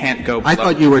clear you can't go below. I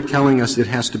thought you were telling us it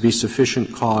has to be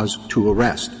sufficient cause to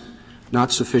arrest,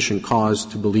 not sufficient cause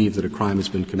to believe that a crime has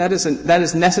been committed. That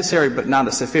is necessary but not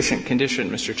a sufficient condition,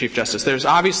 Mr. Chief Justice. There's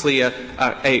obviously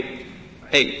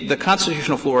the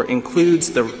constitutional floor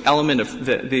includes the element of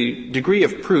the degree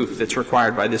of proof that's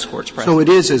required by this Court's precedent. So it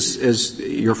is, as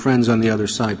your friends on the other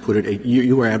side put it,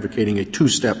 you are advocating a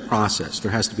two-step process.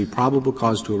 There has to be probable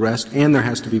cause to arrest, and there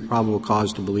has to be probable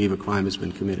cause to believe a crime has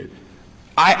been committed.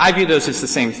 I view those as the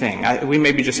same thing. We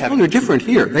maybe just have. Well, they're different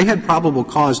here. They had probable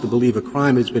cause to believe a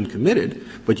crime has been committed,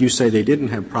 but you say they didn't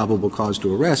have probable cause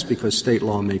to arrest because state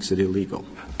law makes it illegal.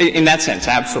 In that sense,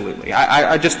 absolutely.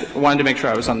 I just wanted to make sure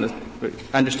I was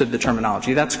understood the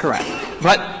terminology. That's correct.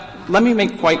 But let me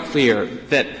make quite clear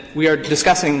that we are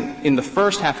discussing in the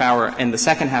first half hour and the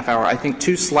second half hour, I think,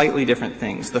 two slightly different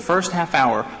things. The first half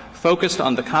hour focused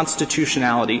on the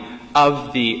constitutionality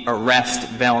of the arrest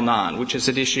vel non, which is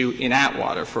at issue in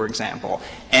Atwater, for example,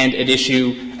 and at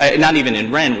issue not even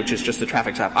in Wren, which is just a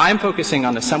traffic stop. I'm focusing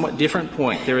on a somewhat different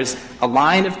point. There is a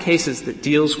line of cases that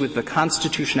deals with the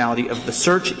constitutionality of the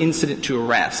search incident to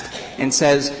arrest and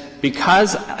says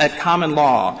because at common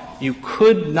law you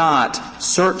could not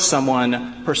search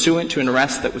someone pursuant to an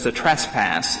arrest that was a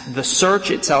trespass, the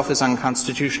search itself is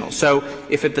unconstitutional. So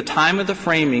if at the time of the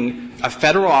framing a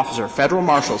federal officer, federal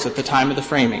marshals at the time of the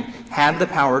framing had the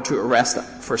power to arrest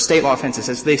for state law offenses,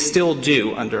 as they still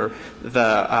do under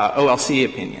the OLC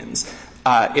opinions,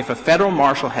 if a federal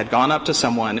marshal had gone up to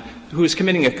someone who is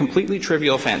committing a completely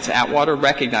trivial offense, Atwater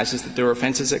recognizes that there are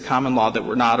offenses at common law that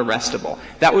were not arrestable.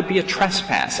 That would be a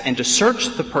trespass, and to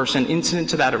search the person incident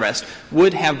to that arrest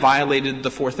would have violated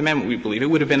the Fourth Amendment, we believe. It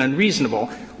would have been unreasonable.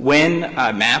 When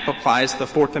MAP applies the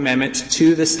Fourth Amendment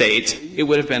to the states, it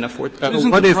would have been a Fourth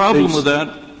Amendment. Isn't the problem with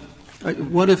that?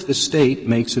 What if the state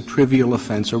makes a trivial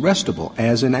offense arrestable,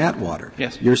 as in Atwater?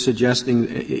 Yes. You're suggesting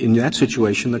in that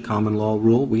situation the common law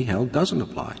rule we held doesn't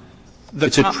apply.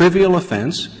 It's a trivial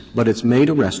offense, but it's made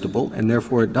arrestable, and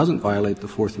therefore it doesn't violate the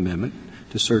Fourth Amendment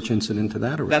to search incident to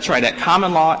that arrest. That's right. At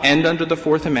common law and under the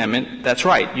Fourth Amendment, that's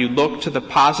right. You look to the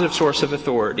positive source of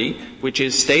authority, which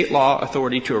is state law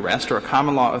authority to arrest or a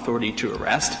common law authority to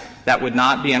arrest. That would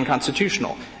not be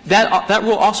unconstitutional. That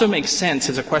rule also makes sense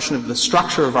as a question of the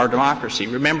structure of our democracy.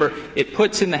 Remember, it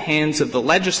puts in the hands of the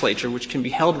legislature, which can be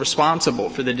held responsible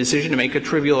for the decision to make a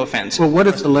trivial offense. Well, what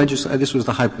if this was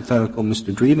the hypothetical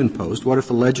Mr. Dreeben posed. What if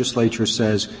the legislature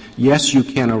says, yes, you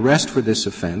can arrest for this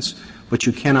offense, but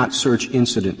you cannot search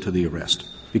incident to the arrest,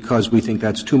 because we think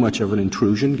that's too much of an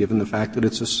intrusion, given the fact that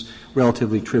it's a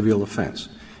relatively trivial offense.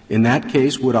 In that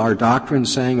case, would our doctrine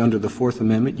saying under the Fourth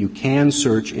Amendment you can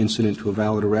search incident to a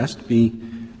valid arrest be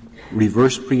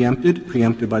reverse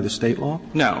preempted by the state law?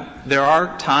 No. There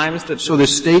are times that... So the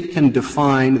state can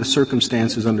define the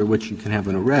circumstances under which you can have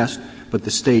an arrest, but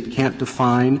the state can't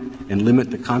define and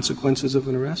limit the consequences of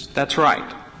an arrest? That's right.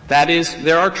 That is,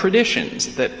 there are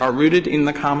traditions that are rooted in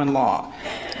the common law.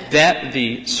 That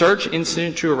the search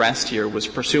incident to arrest here was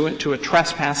pursuant to a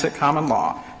trespass at common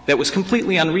law that was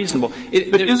completely unreasonable.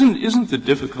 But isn't the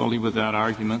difficulty with that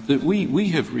argument that we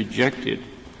have rejected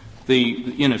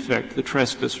in effect, the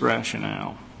trespass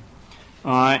rationale?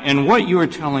 And what you're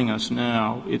telling us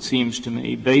now, it seems to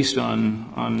me, based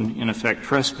on in effect,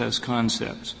 trespass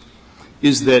concepts,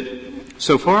 is that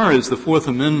so far as the Fourth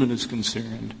Amendment is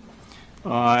concerned,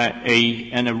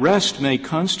 an arrest may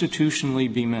constitutionally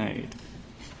be made,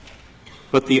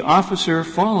 but the officer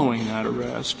following that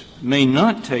arrest may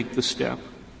not take the step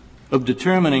of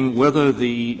determining whether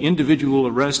the individual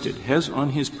arrested has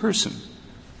on his person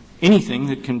anything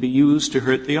that can be used to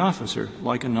hurt the officer,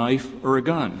 like a knife or a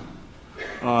gun.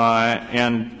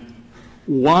 And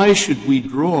why should we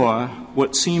draw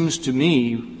what seems to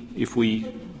me, if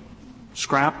we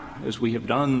scrap, as we have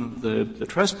done, the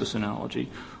trespass analogy,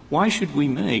 why should we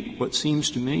make what seems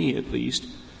to me, at least,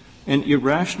 an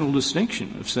irrational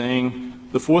distinction of saying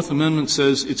the Fourth Amendment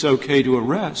says it's okay to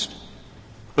arrest,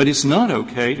 but it's not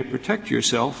okay to protect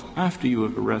yourself after you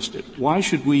have arrested? Why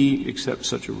should we accept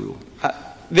such a rule?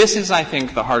 This is, I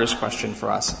think, the hardest question for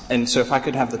us. And so if I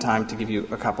could have the time to give you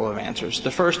a couple of answers.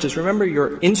 The first is, remember,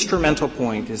 your instrumental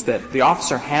point is that the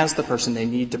officer has the person they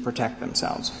need to protect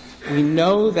themselves. We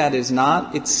know that is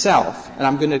not itself, and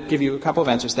I'm going to give you a couple of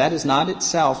answers, that is not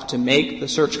itself to make the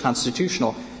search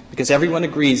constitutional, because everyone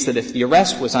agrees that if the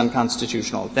arrest was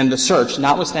unconstitutional, then the search,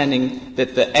 notwithstanding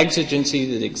that the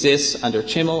exigency that exists under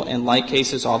Chimmel and like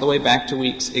cases all the way back to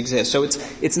Weeks exists. So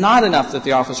it's not enough that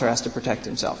the officer has to protect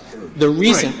himself. The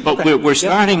reason... Right, but we're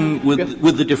starting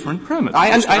with a different premise.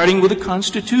 We're starting with a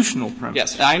constitutional premise.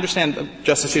 Yes, I understand,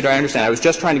 Justice Souter, I understand. I was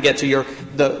just trying to get to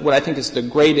what I think is the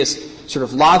greatest sort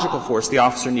of logical force the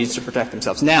officer needs to protect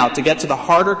themselves. Now, to get to the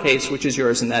harder case, which is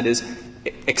yours, and that is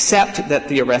accept that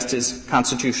the arrest is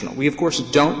constitutional. We, of course,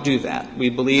 don't do that. We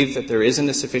believe that there isn't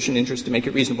a sufficient interest to make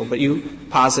it reasonable, but you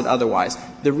posit otherwise.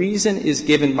 The reason is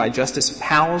given by Justice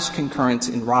Powell's concurrence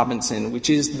in Robinson, which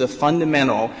is the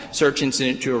fundamental search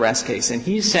incident to arrest case. And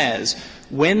he says,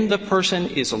 when the person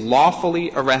is lawfully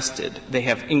arrested, they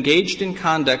have engaged in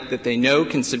conduct that they know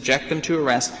can subject them to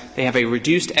arrest, they have a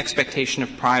reduced expectation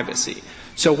of privacy.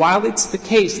 So while it's the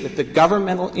case that the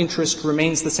governmental interest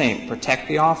remains the same, protect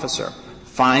the officer,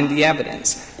 find the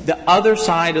evidence, the other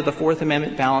side of the Fourth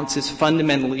Amendment balance is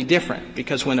fundamentally different,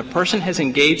 because when a person has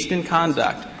engaged in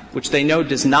conduct which they know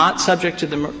does not subject to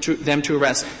them to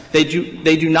arrest, they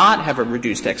do not have a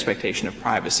reduced expectation of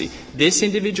privacy. This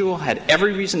individual had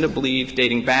every reason to believe,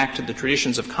 dating back to the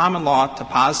traditions of common law to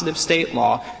positive state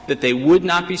law, that they would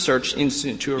not be searched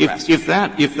incident to arrest. If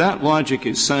that logic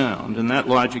is sound, and that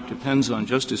logic depends on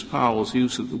Justice Powell's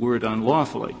use of the word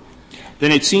unlawfully,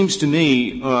 then it seems to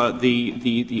me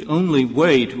the only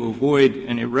way to avoid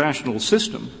an irrational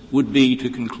system would be to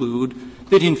conclude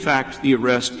that, in fact, the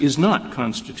arrest is not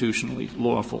constitutionally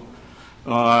lawful.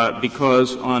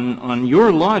 Because on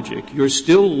your logic, you're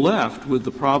still left with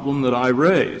the problem that I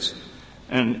raise.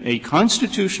 And a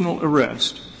constitutional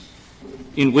arrest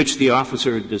in which the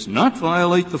officer does not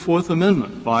violate the Fourth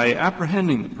Amendment by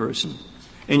apprehending the person,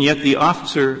 and yet the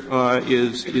officer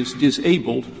is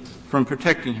disabled from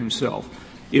protecting himself.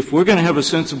 If we're going to have a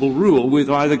sensible rule, we've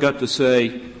either got to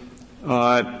say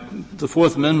the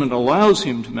Fourth Amendment allows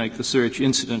him to make the search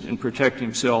incident and protect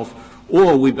himself,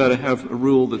 or we better have a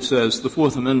rule that says the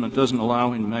Fourth Amendment doesn't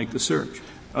allow him to make the search,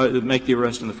 make the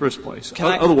arrest in the first place.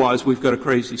 Otherwise, we've got a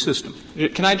crazy system.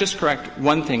 Can I just correct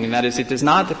one thing, and that is it does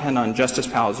not depend on Justice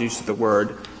Powell's use of the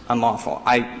word unlawful.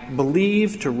 I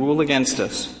believe, to rule against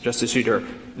us, Justice Souter,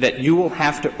 that you will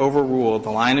have to overrule the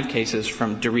line of cases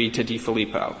from DeRee to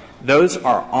DiFilippo. Those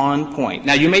are on point.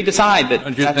 Now, you may decide that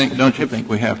don't you think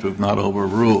we have to not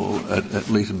overrule, at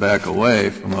least back away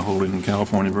from the holding in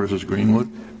California versus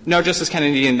Greenwood? No, Justice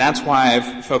Kennedy, and that's why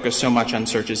I've focused so much on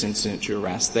searches incident to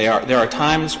arrest. There are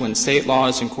times when state law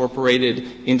is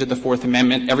incorporated into the Fourth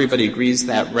Amendment. Everybody agrees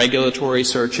that regulatory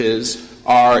searches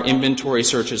are, inventory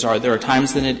searches are. There are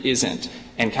times when it isn't,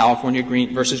 and California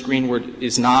versus Greenwood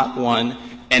is not one.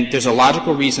 And there's a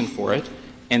logical reason for it,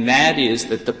 and that is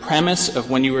that the premise of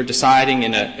when you were deciding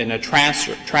in a trash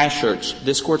search,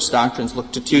 this Court's doctrines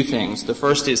look to two things. The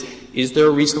first is there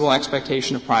a reasonable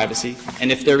expectation of privacy?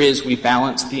 And if there is, we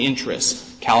balance the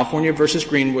interests. California versus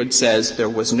Greenwood says there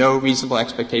was no reasonable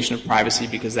expectation of privacy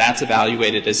because that's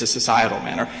evaluated as a societal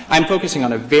matter. I'm focusing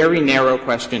on a very narrow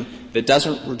question that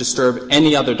doesn't disturb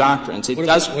any other doctrines.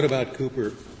 What about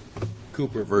Cooper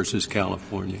versus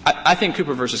California? I think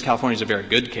Cooper versus California is a very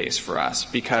good case for us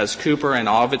because Cooper and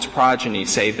all of its progeny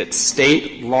say that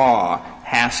state law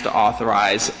has to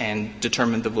authorize and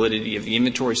determine the validity of the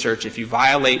inventory search. If you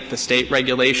violate the state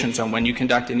regulations on when you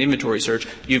conduct an inventory search,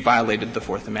 you've violated the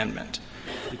Fourth Amendment.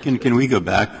 Can we go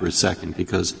back for a second?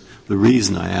 Because the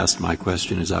reason I asked my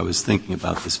question is I was thinking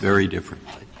about this very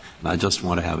differently. And I just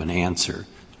want to have an answer,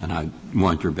 and I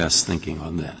want your best thinking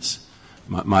on this.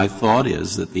 My thought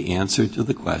is that the answer to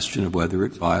the question of whether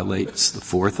it violates the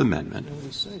Fourth Amendment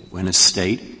when a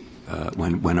state,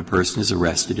 when a person is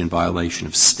arrested in violation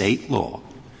of state law,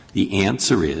 the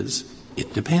answer is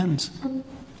it depends.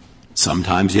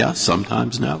 Sometimes yes,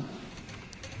 sometimes no.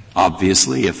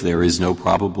 Obviously, if there is no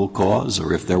probable cause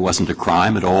or if there wasn't a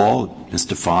crime at all as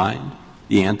defined,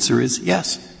 the answer is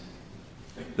yes.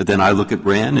 But then I look at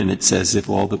Wren and it says if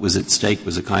all that was at stake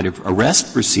was a kind of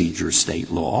arrest procedure state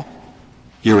law,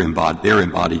 they're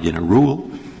embodied in a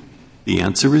rule. The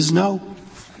answer is no.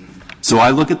 So I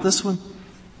look at this one.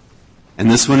 And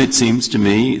this one, it seems to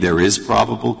me, there is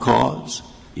probable cause.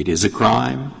 It is a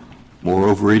crime.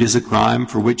 Moreover, it is a crime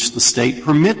for which the state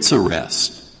permits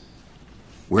arrest,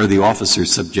 where the officer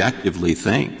subjectively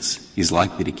thinks he's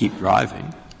likely to keep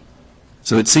driving.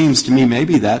 So it seems to me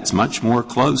maybe that's much more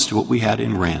close to what we had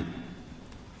in Wren.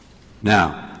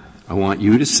 Now, I want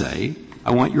you to say, I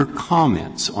want your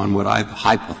comments on what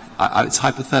it's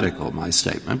hypothetical, my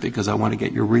statement, because I want to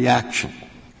get your reaction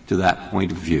to that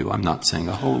point of view. I'm not saying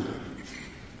a holder,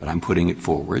 but I'm putting it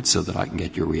forward so that I can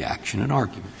get your reaction and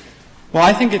argument. Well,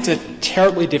 I think it's a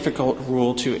terribly difficult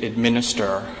rule to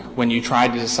administer when you try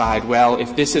to decide, well,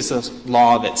 if this is a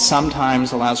law that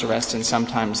sometimes allows arrest and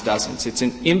sometimes doesn't. It's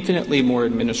an infinitely more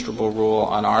administrable rule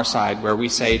on our side where we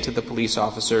say to the police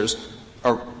officers,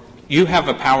 you have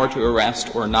a power to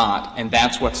arrest or not, and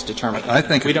that's what's determined. I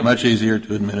think it's much easier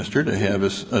to administer to have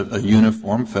a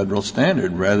uniform federal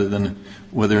standard rather than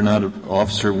whether or not an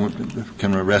officer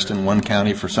can arrest in one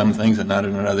county for some things and not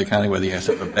in another county, whether he has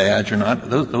to have a badge or not.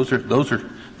 Those are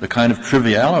the kind of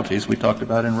trivialities we talked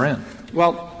about in Wren.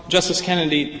 Well, Justice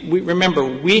Kennedy, remember,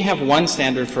 we have one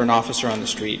standard for an officer on the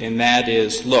street, and that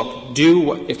is, look,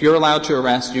 if you're allowed to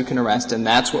arrest, you can arrest, and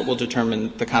that's what will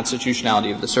determine the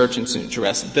constitutionality of the search incident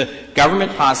arrest. The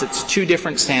government posits two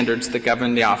different standards that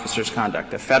govern the officer's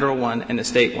conduct, a federal one and a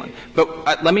state one.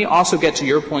 But let me also get to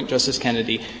your point, Justice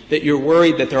Kennedy, that you're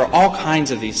worried that there are all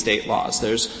kinds of these state laws.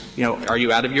 There's, are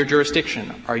you out of your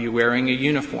jurisdiction? Are you wearing a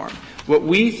uniform? What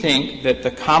we think that the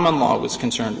common law was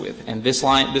concerned with, and this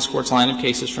Court's line of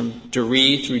cases from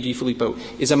Dury through DiFilippo,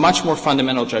 is a much more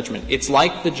fundamental judgment. It's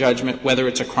like the judgment whether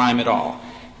it's a crime at all.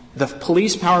 The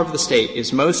police power of the state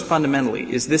is most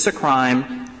fundamentally, is this a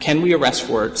crime? Can we arrest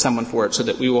someone for it so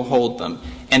that we will hold them?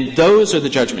 And those are the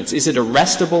judgments. Is it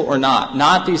arrestable or not?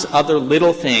 Not these other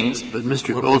little things. But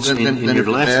Mr. Goldstein, in your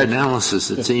last analysis,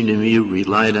 it seemed to me you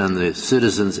relied on the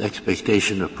citizen's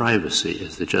expectation of privacy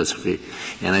as the justification.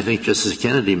 And I think Justice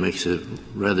Kennedy makes a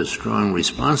rather strong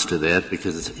response to that,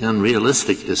 because it's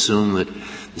unrealistic to assume that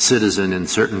the citizen in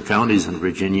certain counties in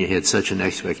Virginia had such an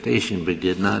expectation but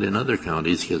did not in other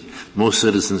counties, because most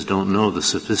citizens don't know the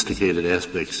sophisticated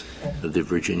aspects of the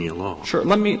Virginia law. Sure.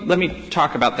 Let me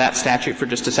talk about that statute for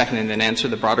just a second and then answer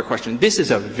the broader question. This is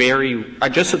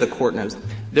just so the Court knows,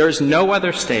 there is no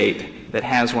other state that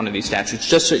has one of these statutes,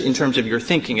 just in terms of your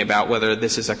thinking about whether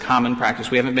this is a common practice.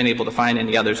 We haven't been able to find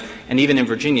any others, and even in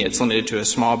Virginia it's limited to a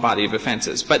small body of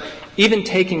offenses. But even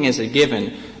taking as a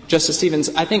given, Justice Stevens,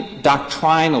 I think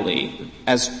doctrinally,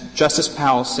 as Justice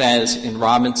Powell says in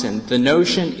Robinson, the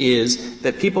notion is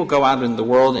that people go out in the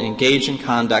world and engage in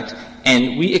conduct,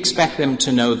 and we expect them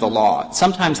to know the law.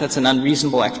 Sometimes that's an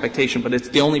unreasonable expectation, but it's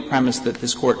the only premise that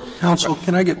this Court — Counsel,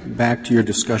 can I get back to your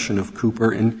discussion of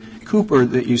Cooper? In Cooper,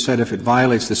 that you said if it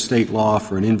violates the state law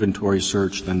for an inventory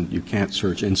search, then you can't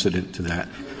search incident to that.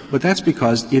 But that's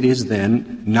because it is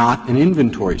then not an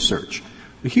inventory search.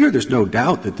 Here, there's no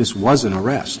doubt that this was an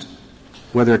arrest,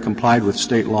 whether it complied with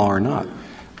state law or not.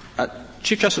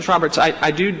 Chief Justice Roberts,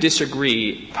 I do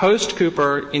disagree.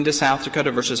 Post-Cooper into South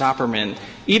Dakota versus Opperman,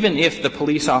 even if the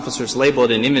police officers label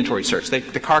it an inventory search,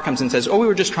 the car comes and says, we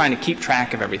were just trying to keep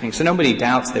track of everything. So nobody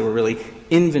doubts they were really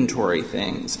inventory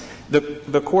things.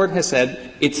 The Court has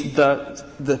said it's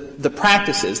the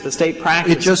practices, the state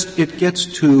practices. It gets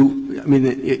to,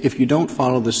 if you don't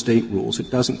follow the state rules, it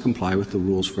doesn't comply with the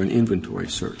rules for an inventory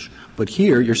search. But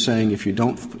here, you're saying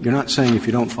you're not saying if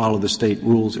you don't follow the state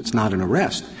rules, it's not an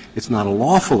arrest. It's not a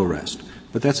lawful arrest.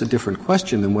 But that's a different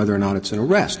question than whether or not it's an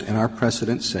arrest. And our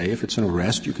precedents say if it's an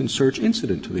arrest, you can search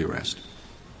incident to the arrest.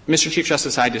 Mr. Chief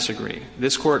Justice, I disagree.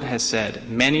 This Court has said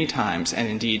many times, and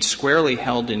indeed squarely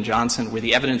held in Johnson, where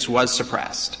the evidence was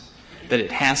suppressed, that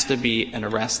it has to be an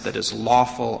arrest that is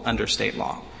lawful under state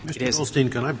law. Mr. Goldstein,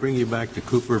 can I bring you back to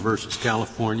Cooper versus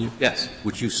California? Yes.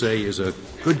 Which you say is a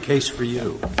good case for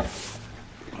you.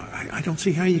 I don't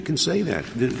see how you can say that.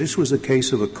 This was a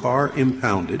case of a car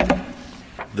impounded.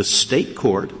 The state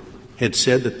court had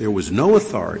said that there was no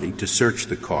authority to search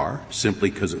the car simply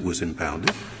because it was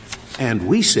impounded. And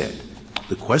we said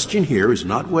the question here is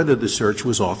not whether the search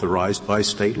was authorized by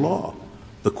state law.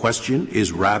 The question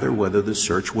is rather whether the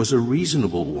search was a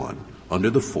reasonable one under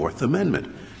the Fourth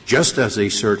Amendment. Just as a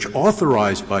search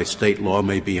authorized by state law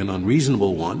may be an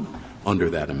unreasonable one under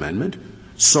that amendment,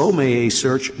 so may a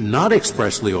search not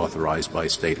expressly authorized by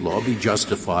state law be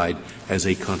justified as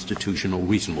a constitutional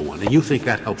reasonable one. And you think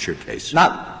that helps your case?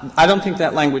 I don't think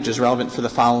that language is relevant for the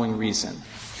following reason.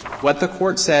 What the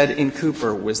Court said in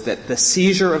Cooper was that the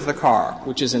seizure of the car,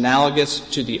 which is analogous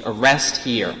to the arrest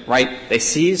here, right? They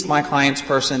seized my client's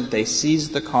person, they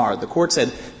seized the car. The Court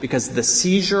said because the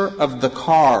seizure of the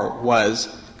car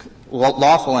was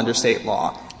lawful under state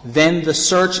law, then the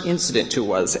search incident to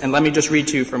was, and let me just read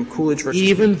to you from Coolidge versus...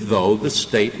 Even though the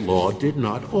state law did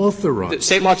not authorize it. The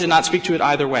state law did not speak to it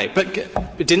either way. But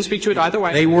it didn't speak to it either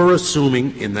way. They were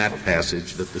assuming in that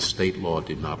passage that the state law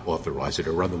did not authorize it,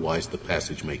 or otherwise the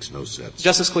passage makes no sense.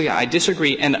 Justice Scalia, I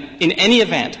disagree. And in any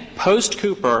event,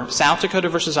 post-Cooper, South Dakota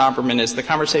versus Opperman, as the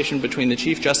conversation between the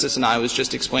Chief Justice and I was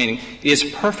just explaining, it is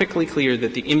perfectly clear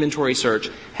that the inventory search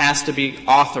has to be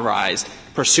authorized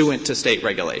pursuant to state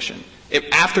regulation.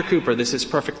 After Cooper, this is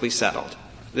perfectly settled.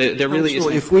 There really is.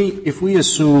 If we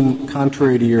assume,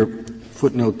 contrary to your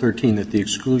footnote 13, that the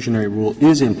exclusionary rule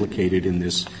is implicated in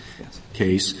this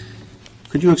case,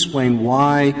 could you explain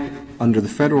why, under the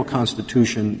federal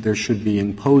Constitution, there should be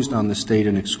imposed on the state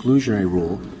an exclusionary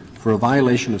rule for a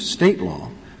violation of state law,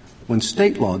 when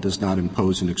state law does not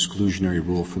impose an exclusionary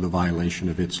rule for the violation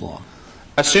of its law?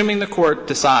 Assuming the Court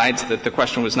decides that the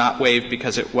question was not waived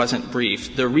because it wasn't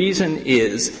briefed, the reason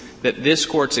is that this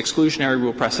Court's exclusionary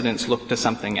rule precedents look to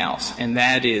something else, and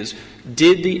that is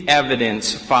did the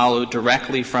evidence follow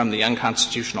directly from the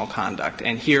unconstitutional conduct?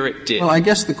 And here it did. Well, I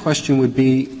guess the question would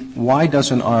be, why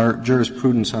doesn't our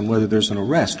jurisprudence on whether there's an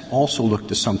arrest also look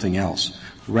to something else,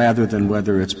 rather than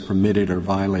whether it's permitted or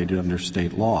violated under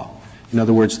state law? In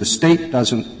other words, the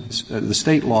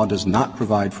state law does not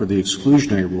provide for the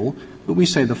exclusionary rule, but we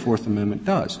say the Fourth Amendment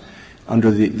does.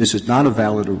 This is not a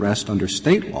valid arrest under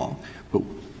state law, but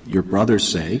your brothers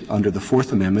say under the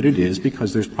Fourth Amendment it is,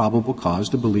 because there's probable cause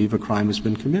to believe a crime has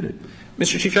been committed.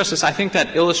 Mr. Chief Justice, I think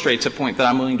that illustrates a point that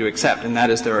I'm willing to accept, and that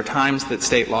is there are times that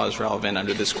state law is relevant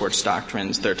under this Court's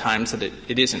doctrines. There are times that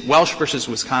it isn't. Welsh versus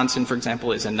Wisconsin, for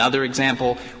example, is another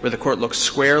example where the Court looks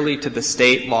squarely to the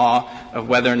state law of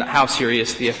whether and how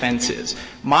serious the offense is.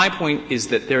 My point is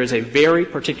that there is a very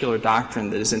particular doctrine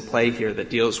that is in play here that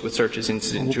deals with searches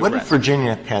incident to arrest. What if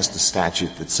Virginia passed a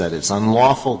statute that said it's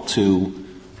unlawful to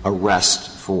arrest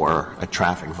for a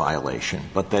traffic violation,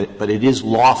 but it is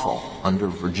lawful under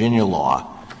Virginia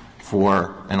law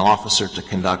for an officer to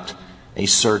conduct a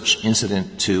search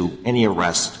incident to any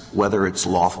arrest, whether it's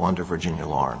lawful under Virginia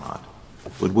law or not?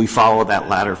 Would we follow that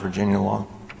latter Virginia law?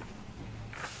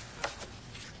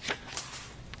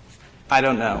 I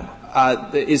don't know.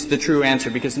 Is the true answer,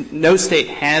 because no state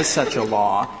has such a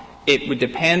law. It would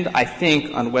depend, I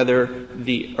think, on whether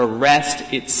the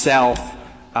arrest itself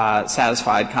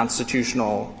satisfied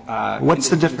constitutional What's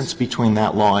the difference between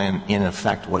that law and, in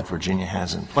effect, what Virginia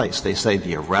has in place? They say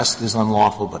the arrest is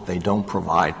unlawful, but they don't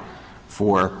provide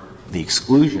for the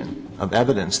exclusion of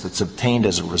evidence that's obtained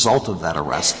as a result of that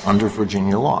arrest under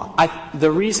Virginia law.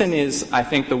 The reason is, I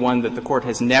think, the one that the Court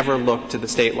has never looked to the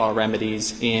state law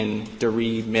remedies in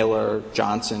DeRee, Miller,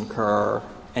 Johnson, Kerr,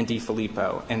 and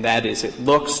DiFilippo, and that is it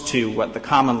looks to what the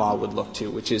common law would look to,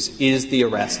 which is the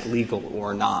arrest legal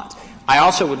or not? I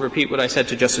also would repeat what I said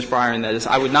to Justice Breyer, and that is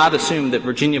I would not assume that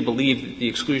Virginia believed that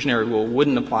the exclusionary rule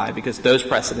wouldn't apply because those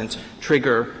precedents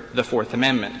trigger the Fourth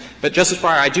Amendment. But, Justice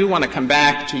Breyer, I do want to come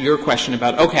back to your question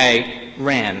about, okay,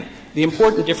 Wren. The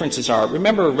important differences are,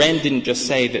 remember, Wren didn't just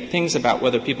say that things about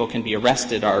whether people can be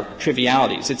arrested are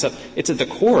trivialities. It's at the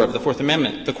core of the Fourth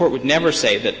Amendment. The Court would never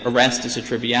say that arrest is a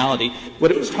triviality.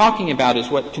 What it was talking about is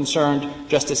what concerned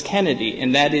Justice Kennedy,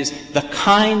 and that is the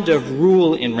kind of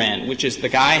rule in Wren, which is the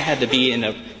guy had to be in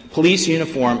a police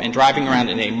uniform and driving around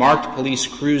in a marked police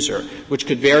cruiser, which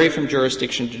could vary from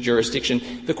jurisdiction to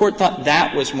jurisdiction. The Court thought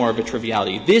that was more of a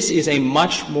triviality. This is a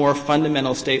much more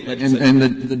fundamental state legislation.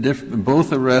 And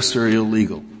both arrests are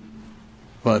illegal,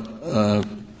 but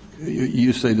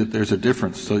you say that there's a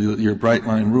difference. So your bright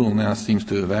line rule now seems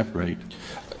to evaporate.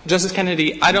 Justice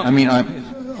Kennedy,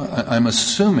 I'm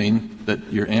assuming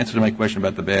that your answer to my question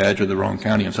about the badge or the wrong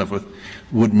county and so forth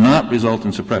would not result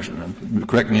in suppression.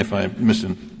 Correct me if I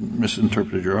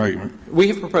misinterpreted your argument. We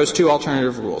have proposed two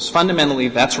alternative rules. Fundamentally,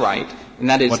 that's right, and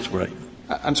that is — What's right?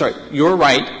 I'm sorry. You're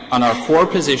right on our core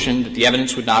position that the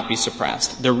evidence would not be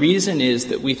suppressed. The reason is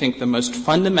that we think the most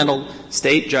fundamental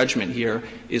state judgment here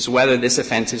is whether this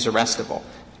offense is arrestable.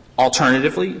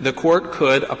 Alternatively, the Court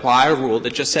could apply a rule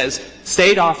that just says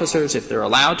state officers, if they're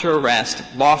allowed to arrest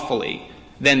lawfully,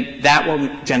 then that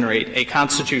will generate a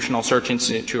constitutional search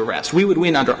incident to arrest. We would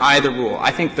win under either rule.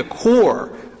 I think the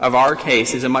core of our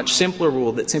case is a much simpler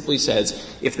rule that simply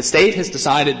says if the state has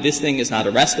decided this thing is not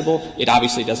arrestable, it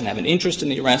obviously doesn't have an interest in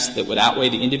the arrest that would outweigh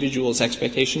the individual's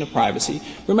expectation of privacy.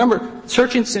 Remember,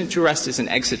 search incident to arrest is an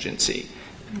exigency.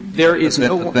 There is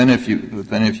But then if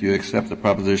you accept the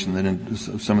proposition that in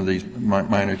some of these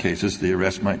minor cases the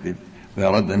arrest might be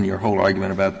valid, then your whole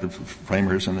argument about the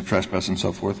framers and the trespass and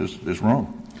so forth is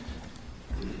wrong.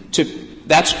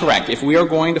 That's correct. If we are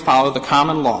going to follow the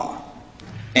common law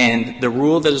and the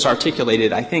rule that is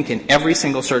articulated, I think, in every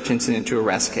single search incident to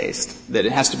arrest case, that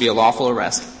it has to be a lawful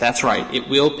arrest, that's right. It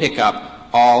will pick up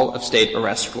all of state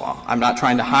arrest law. I'm not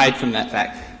trying to hide from that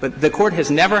fact. But the Court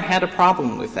has never had a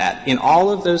problem with that. In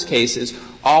all of those cases,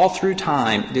 all through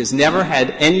time, it has never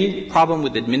had any problem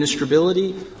with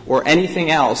administrability or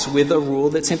anything else with a rule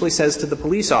that simply says to the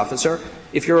police officer,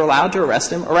 if you're allowed to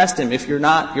arrest him, arrest him. If you're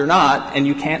not, you're not, and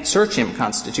you can't search him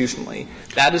constitutionally.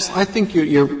 That is — I think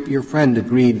your friend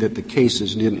agreed that the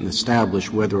cases didn't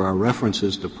establish whether our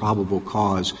references to probable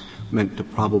cause meant to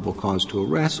probable cause to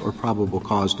arrest or probable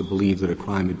cause to believe that a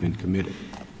crime had been committed.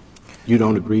 You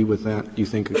don't agree with that? Do you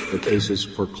think the cases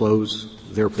foreclose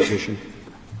their position?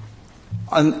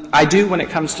 I do when it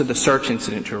comes to the search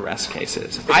incident to arrest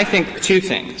cases. I think two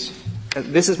things.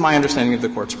 This is my understanding of the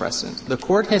Court's precedent. The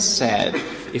Court has said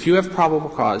if you have probable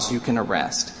cause, you can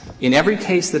arrest. In every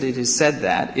case that it has said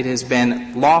that, it has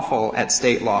been lawful at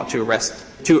state law to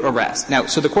arrest. Now,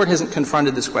 so the Court hasn't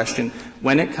confronted this question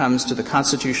when it comes to the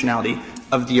constitutionality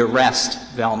of the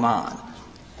arrest vel non.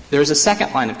 There is a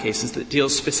second line of cases that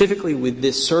deals specifically with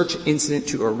this search incident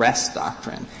to arrest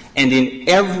doctrine. And in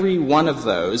every one of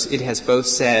those, it has both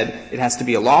said it has to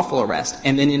be a lawful arrest,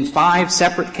 and then in 5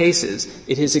 separate cases,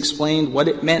 it has explained what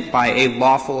it meant by a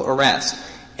lawful arrest.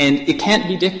 And it can't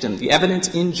be dictum. The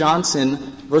evidence in Johnson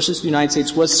versus the United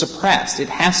States was suppressed. It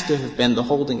has to have been the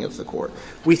holding of the Court.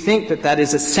 We think that that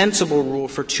is a sensible rule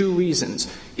for 2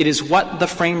 reasons. It is what the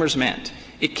framers meant.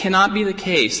 It cannot be the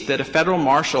case that a federal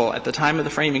marshal at the time of the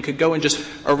framing could go and just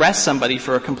arrest somebody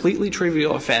for a completely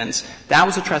trivial offense, that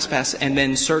was a trespass, and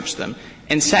then search them.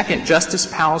 And second, Justice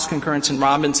Powell's concurrence in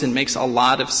Robinson makes a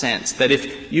lot of sense, that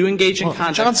if you engage in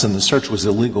conduct— Johnson, the search was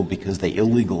illegal because they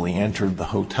illegally entered the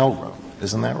hotel room.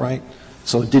 Isn't that right?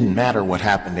 So it didn't matter what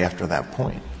happened after that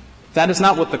point. That is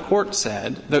not what the Court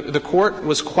said. The Court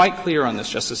was quite clear on this,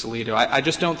 Justice Alito. I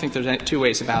just don't think there's 2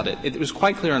 ways about it. It was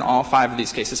quite clear in all 5 of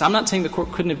these cases. I'm not saying the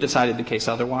Court couldn't have decided the case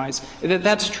otherwise.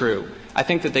 That's true. I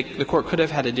think that the Court could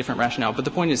have had a different rationale, but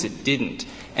the point is it didn't.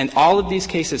 And all of these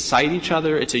cases cite each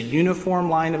other. It's a uniform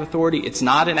line of authority. It's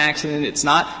not an accident. It's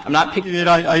not — I'm not picking it.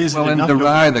 Well, in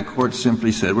Durai, the Court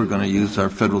simply said we're going to use our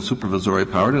federal supervisory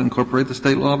power to incorporate the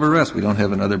state law of arrest. We don't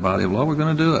have another body of law. We're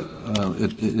going to do it.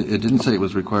 It didn't say it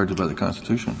was required to by the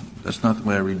Constitution. That's not the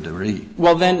way I read Durai.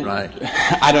 Well, then, right.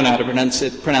 I don't know how to pronounce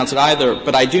it either,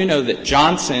 but I do know that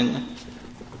Johnson,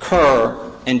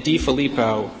 Kerr, and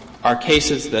DiFilippo are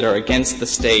cases that are against the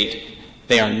state.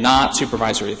 They are not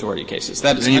supervisory authority cases.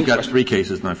 That is. Then you've got 3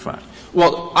 cases, not 5.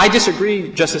 Well, I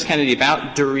disagree, Justice Kennedy,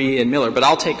 about Durai and Miller, but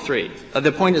I'll take 3.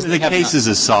 The point is the cases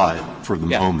aside for the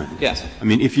moment. Yes. I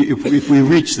mean, if we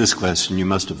reach this question, you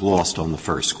must have lost on the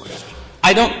first question.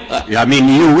 I don't. I mean,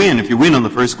 you win. If you win on the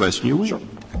first question, you win. Sure.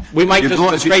 We might just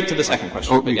go straight to the second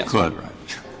question. Oh, you could, right.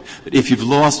 But if you've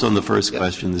lost on the first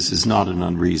question, this is not an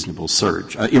unreasonable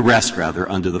arrest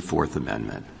under the 4th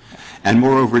Amendment. And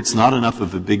moreover, it's not enough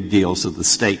of a big deal so the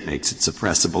state makes it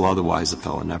suppressible, otherwise the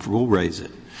fellow never will raise it.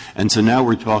 And so now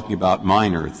we're talking about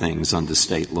minor things under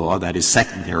state law, that is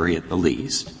secondary at the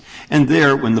least. And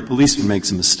there, when the policeman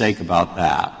makes a mistake about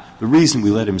that, the reason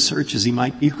we let him search is he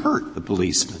might be hurt, the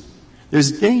policeman.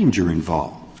 There's danger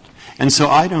involved. And so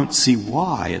I don't see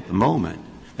why, at the moment,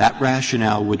 that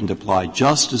rationale wouldn't apply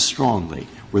just as strongly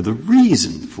where the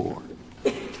reason for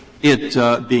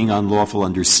it being unlawful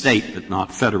under state but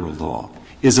not federal law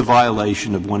is a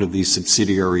violation of one of these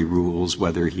subsidiary rules,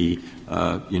 whether he,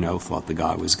 thought the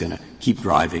guy was going to keep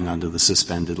driving under the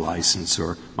suspended license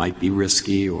or might be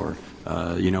risky or,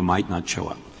 might not show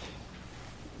up.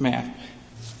 May I?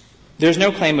 There's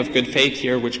no claim of good faith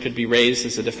here which could be raised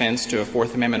as a defense to a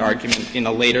Fourth Amendment argument in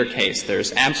a later case.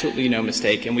 There's absolutely no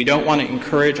mistake, and we don't want to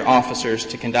encourage officers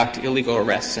to conduct illegal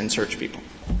arrests and search people.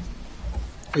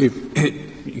 You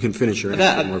can finish your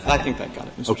answer. I think that got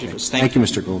it, Mr. Okay. Chief. Thank you,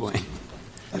 Mr. Goldstein.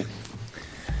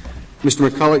 Mr.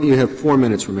 McCulloch, you have 4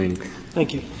 minutes remaining.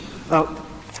 Thank you.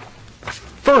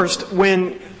 First,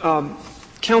 when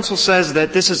counsel says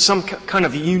that this is some kind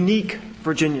of unique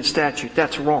Virginia statute,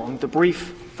 that's wrong. The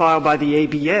brief filed by the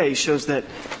ABA shows that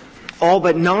all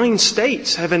but 9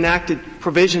 states have enacted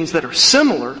provisions that are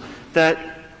similar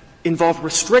that involve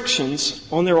restrictions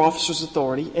on their officers'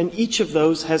 authority, and each of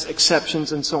those has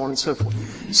exceptions and so on and so forth.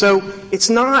 So it's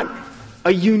not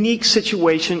a unique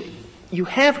situation. You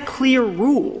have clear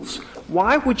rules.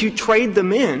 Why would you trade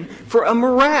them in for a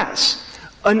morass?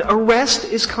 An arrest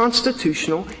is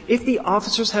constitutional if the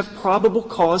officers have probable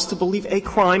cause to believe a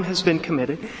crime has been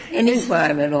committed. Any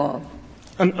crime at all.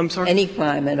 I'm sorry? Any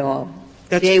crime at all.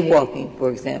 Jaywalking, for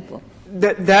example.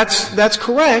 That's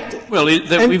correct. Well,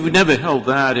 we've never held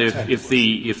that if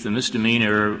the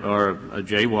misdemeanor or a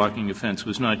jaywalking offense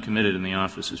was not committed in the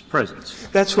officer's presence.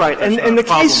 That's right. That's and the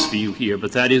problem case for you here,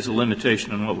 but that is a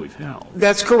limitation on what we've held.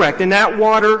 That's correct. In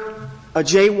Atwater, a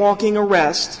jaywalking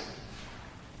arrest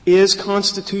is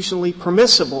constitutionally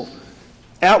permissible.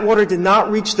 Atwater did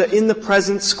not reach the in the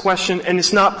presence question, and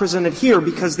it's not presented here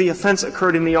because the offense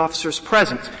occurred in the officer's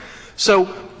presence. So,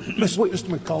 Mr.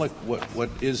 McCulloch, what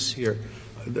is here?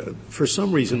 For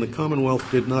some reason, the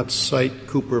Commonwealth did not cite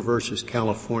Cooper versus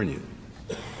California,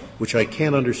 which I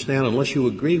can't understand unless you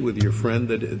agree with your friend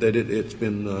that it's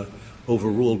been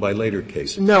overruled by later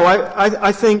cases. No,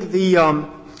 I think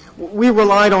we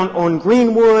relied on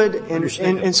Greenwood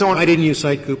and so on. Why didn't you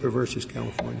cite Cooper versus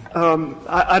California?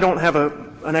 I don't have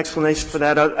an explanation for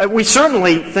that. We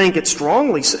certainly think it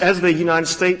strongly, as the United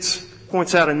States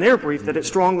points out in their brief, that it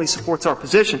strongly supports our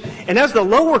position. And as the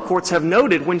lower courts have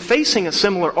noted, when facing a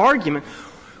similar argument,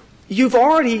 you've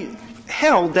already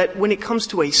held that when it comes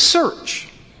to a search,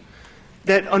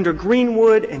 that under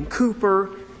Greenwood and Cooper,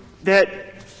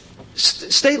 that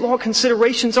State law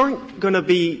considerations aren't going to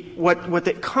be what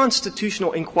the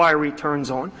constitutional inquiry turns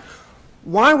on.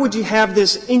 Why would you have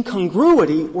this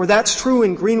incongruity where that's true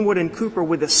in Greenwood and Cooper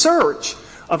with a search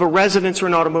of a residence or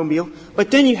an automobile,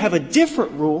 but then you have a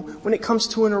different rule when it comes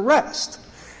to an arrest?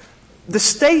 The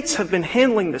states have been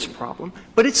handling this problem,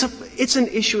 but it's an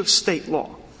issue of state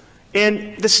law.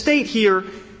 And the state here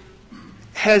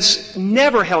has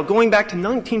never held, going back to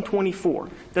 1924,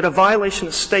 that a violation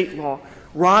of state law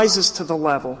rises to the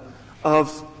level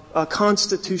of a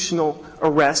constitutional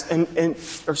arrest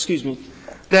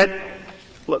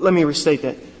let me restate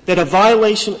that a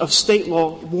violation of state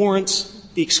law warrants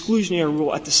the exclusionary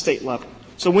rule at the state level.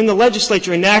 So when the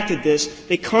legislature enacted this,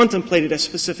 they contemplated a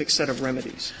specific set of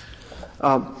remedies.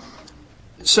 At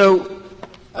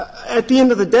the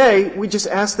end of the day, we just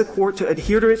ask the Court to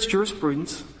adhere to its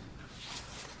jurisprudence,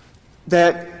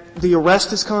 that the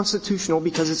arrest is constitutional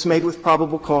because it's made with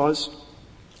probable cause.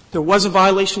 There was a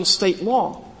violation of state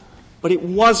law, but it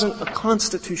wasn't a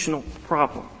constitutional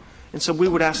problem. And so we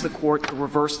would ask the Court to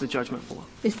reverse the judgment below.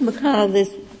 Mr. McConnell,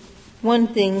 there's one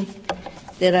thing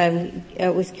that I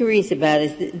was curious about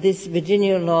is this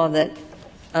Virginia law that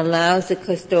allows a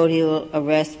custodial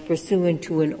arrest pursuant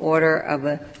to an order of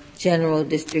a general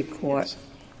district court.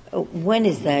 When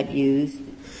is that used?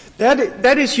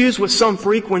 That is used with some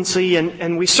frequency,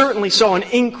 and we certainly saw an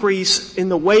increase in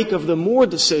the wake of the Moore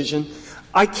decision.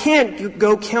 I can't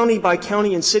go county by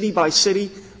county and city by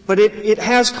city, but it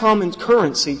has common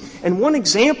currency. And one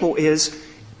example is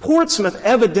Portsmouth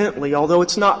evidently, although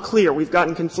it's not clear, we've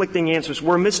gotten conflicting answers,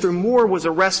 where Mr. Moore was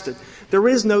arrested. There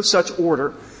is no such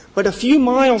order. But a few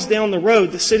miles down the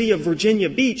road, the city of Virginia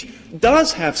Beach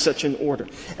does have such an order.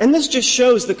 And this just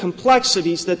shows the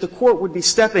complexities that the Court would be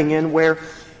stepping in, where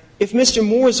if Mr.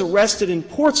 Moore is arrested in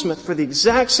Portsmouth for the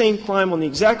exact same crime on the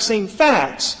exact same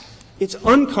facts, it's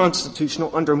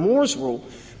unconstitutional under Moore's rule.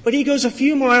 But he goes a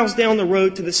few miles down the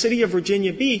road to the city of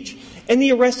Virginia Beach, and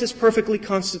the arrest is perfectly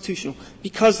constitutional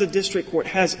because the district court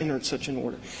has entered such an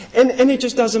order. And it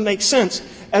just doesn't make sense,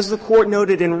 as the Court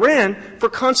noted in Wren, for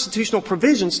constitutional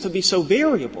provisions to be so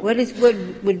variable. What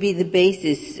would be the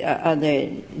basis?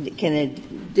 Can a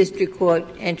district court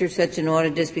enter such an order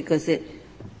just because it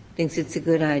thinks it's a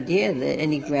good idea?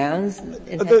 Any grounds?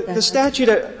 The statute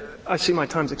I see my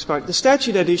time's expired. The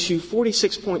statute at issue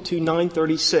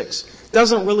 46.2936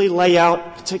 doesn't really lay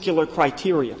out particular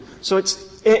criteria. So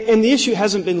and the issue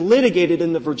hasn't been litigated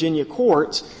in the Virginia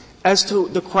courts as to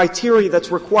the criteria that's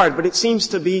required, but it seems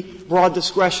to be broad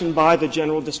discretion by the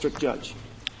general district judge.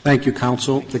 Thank you,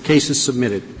 counsel. The case is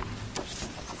submitted.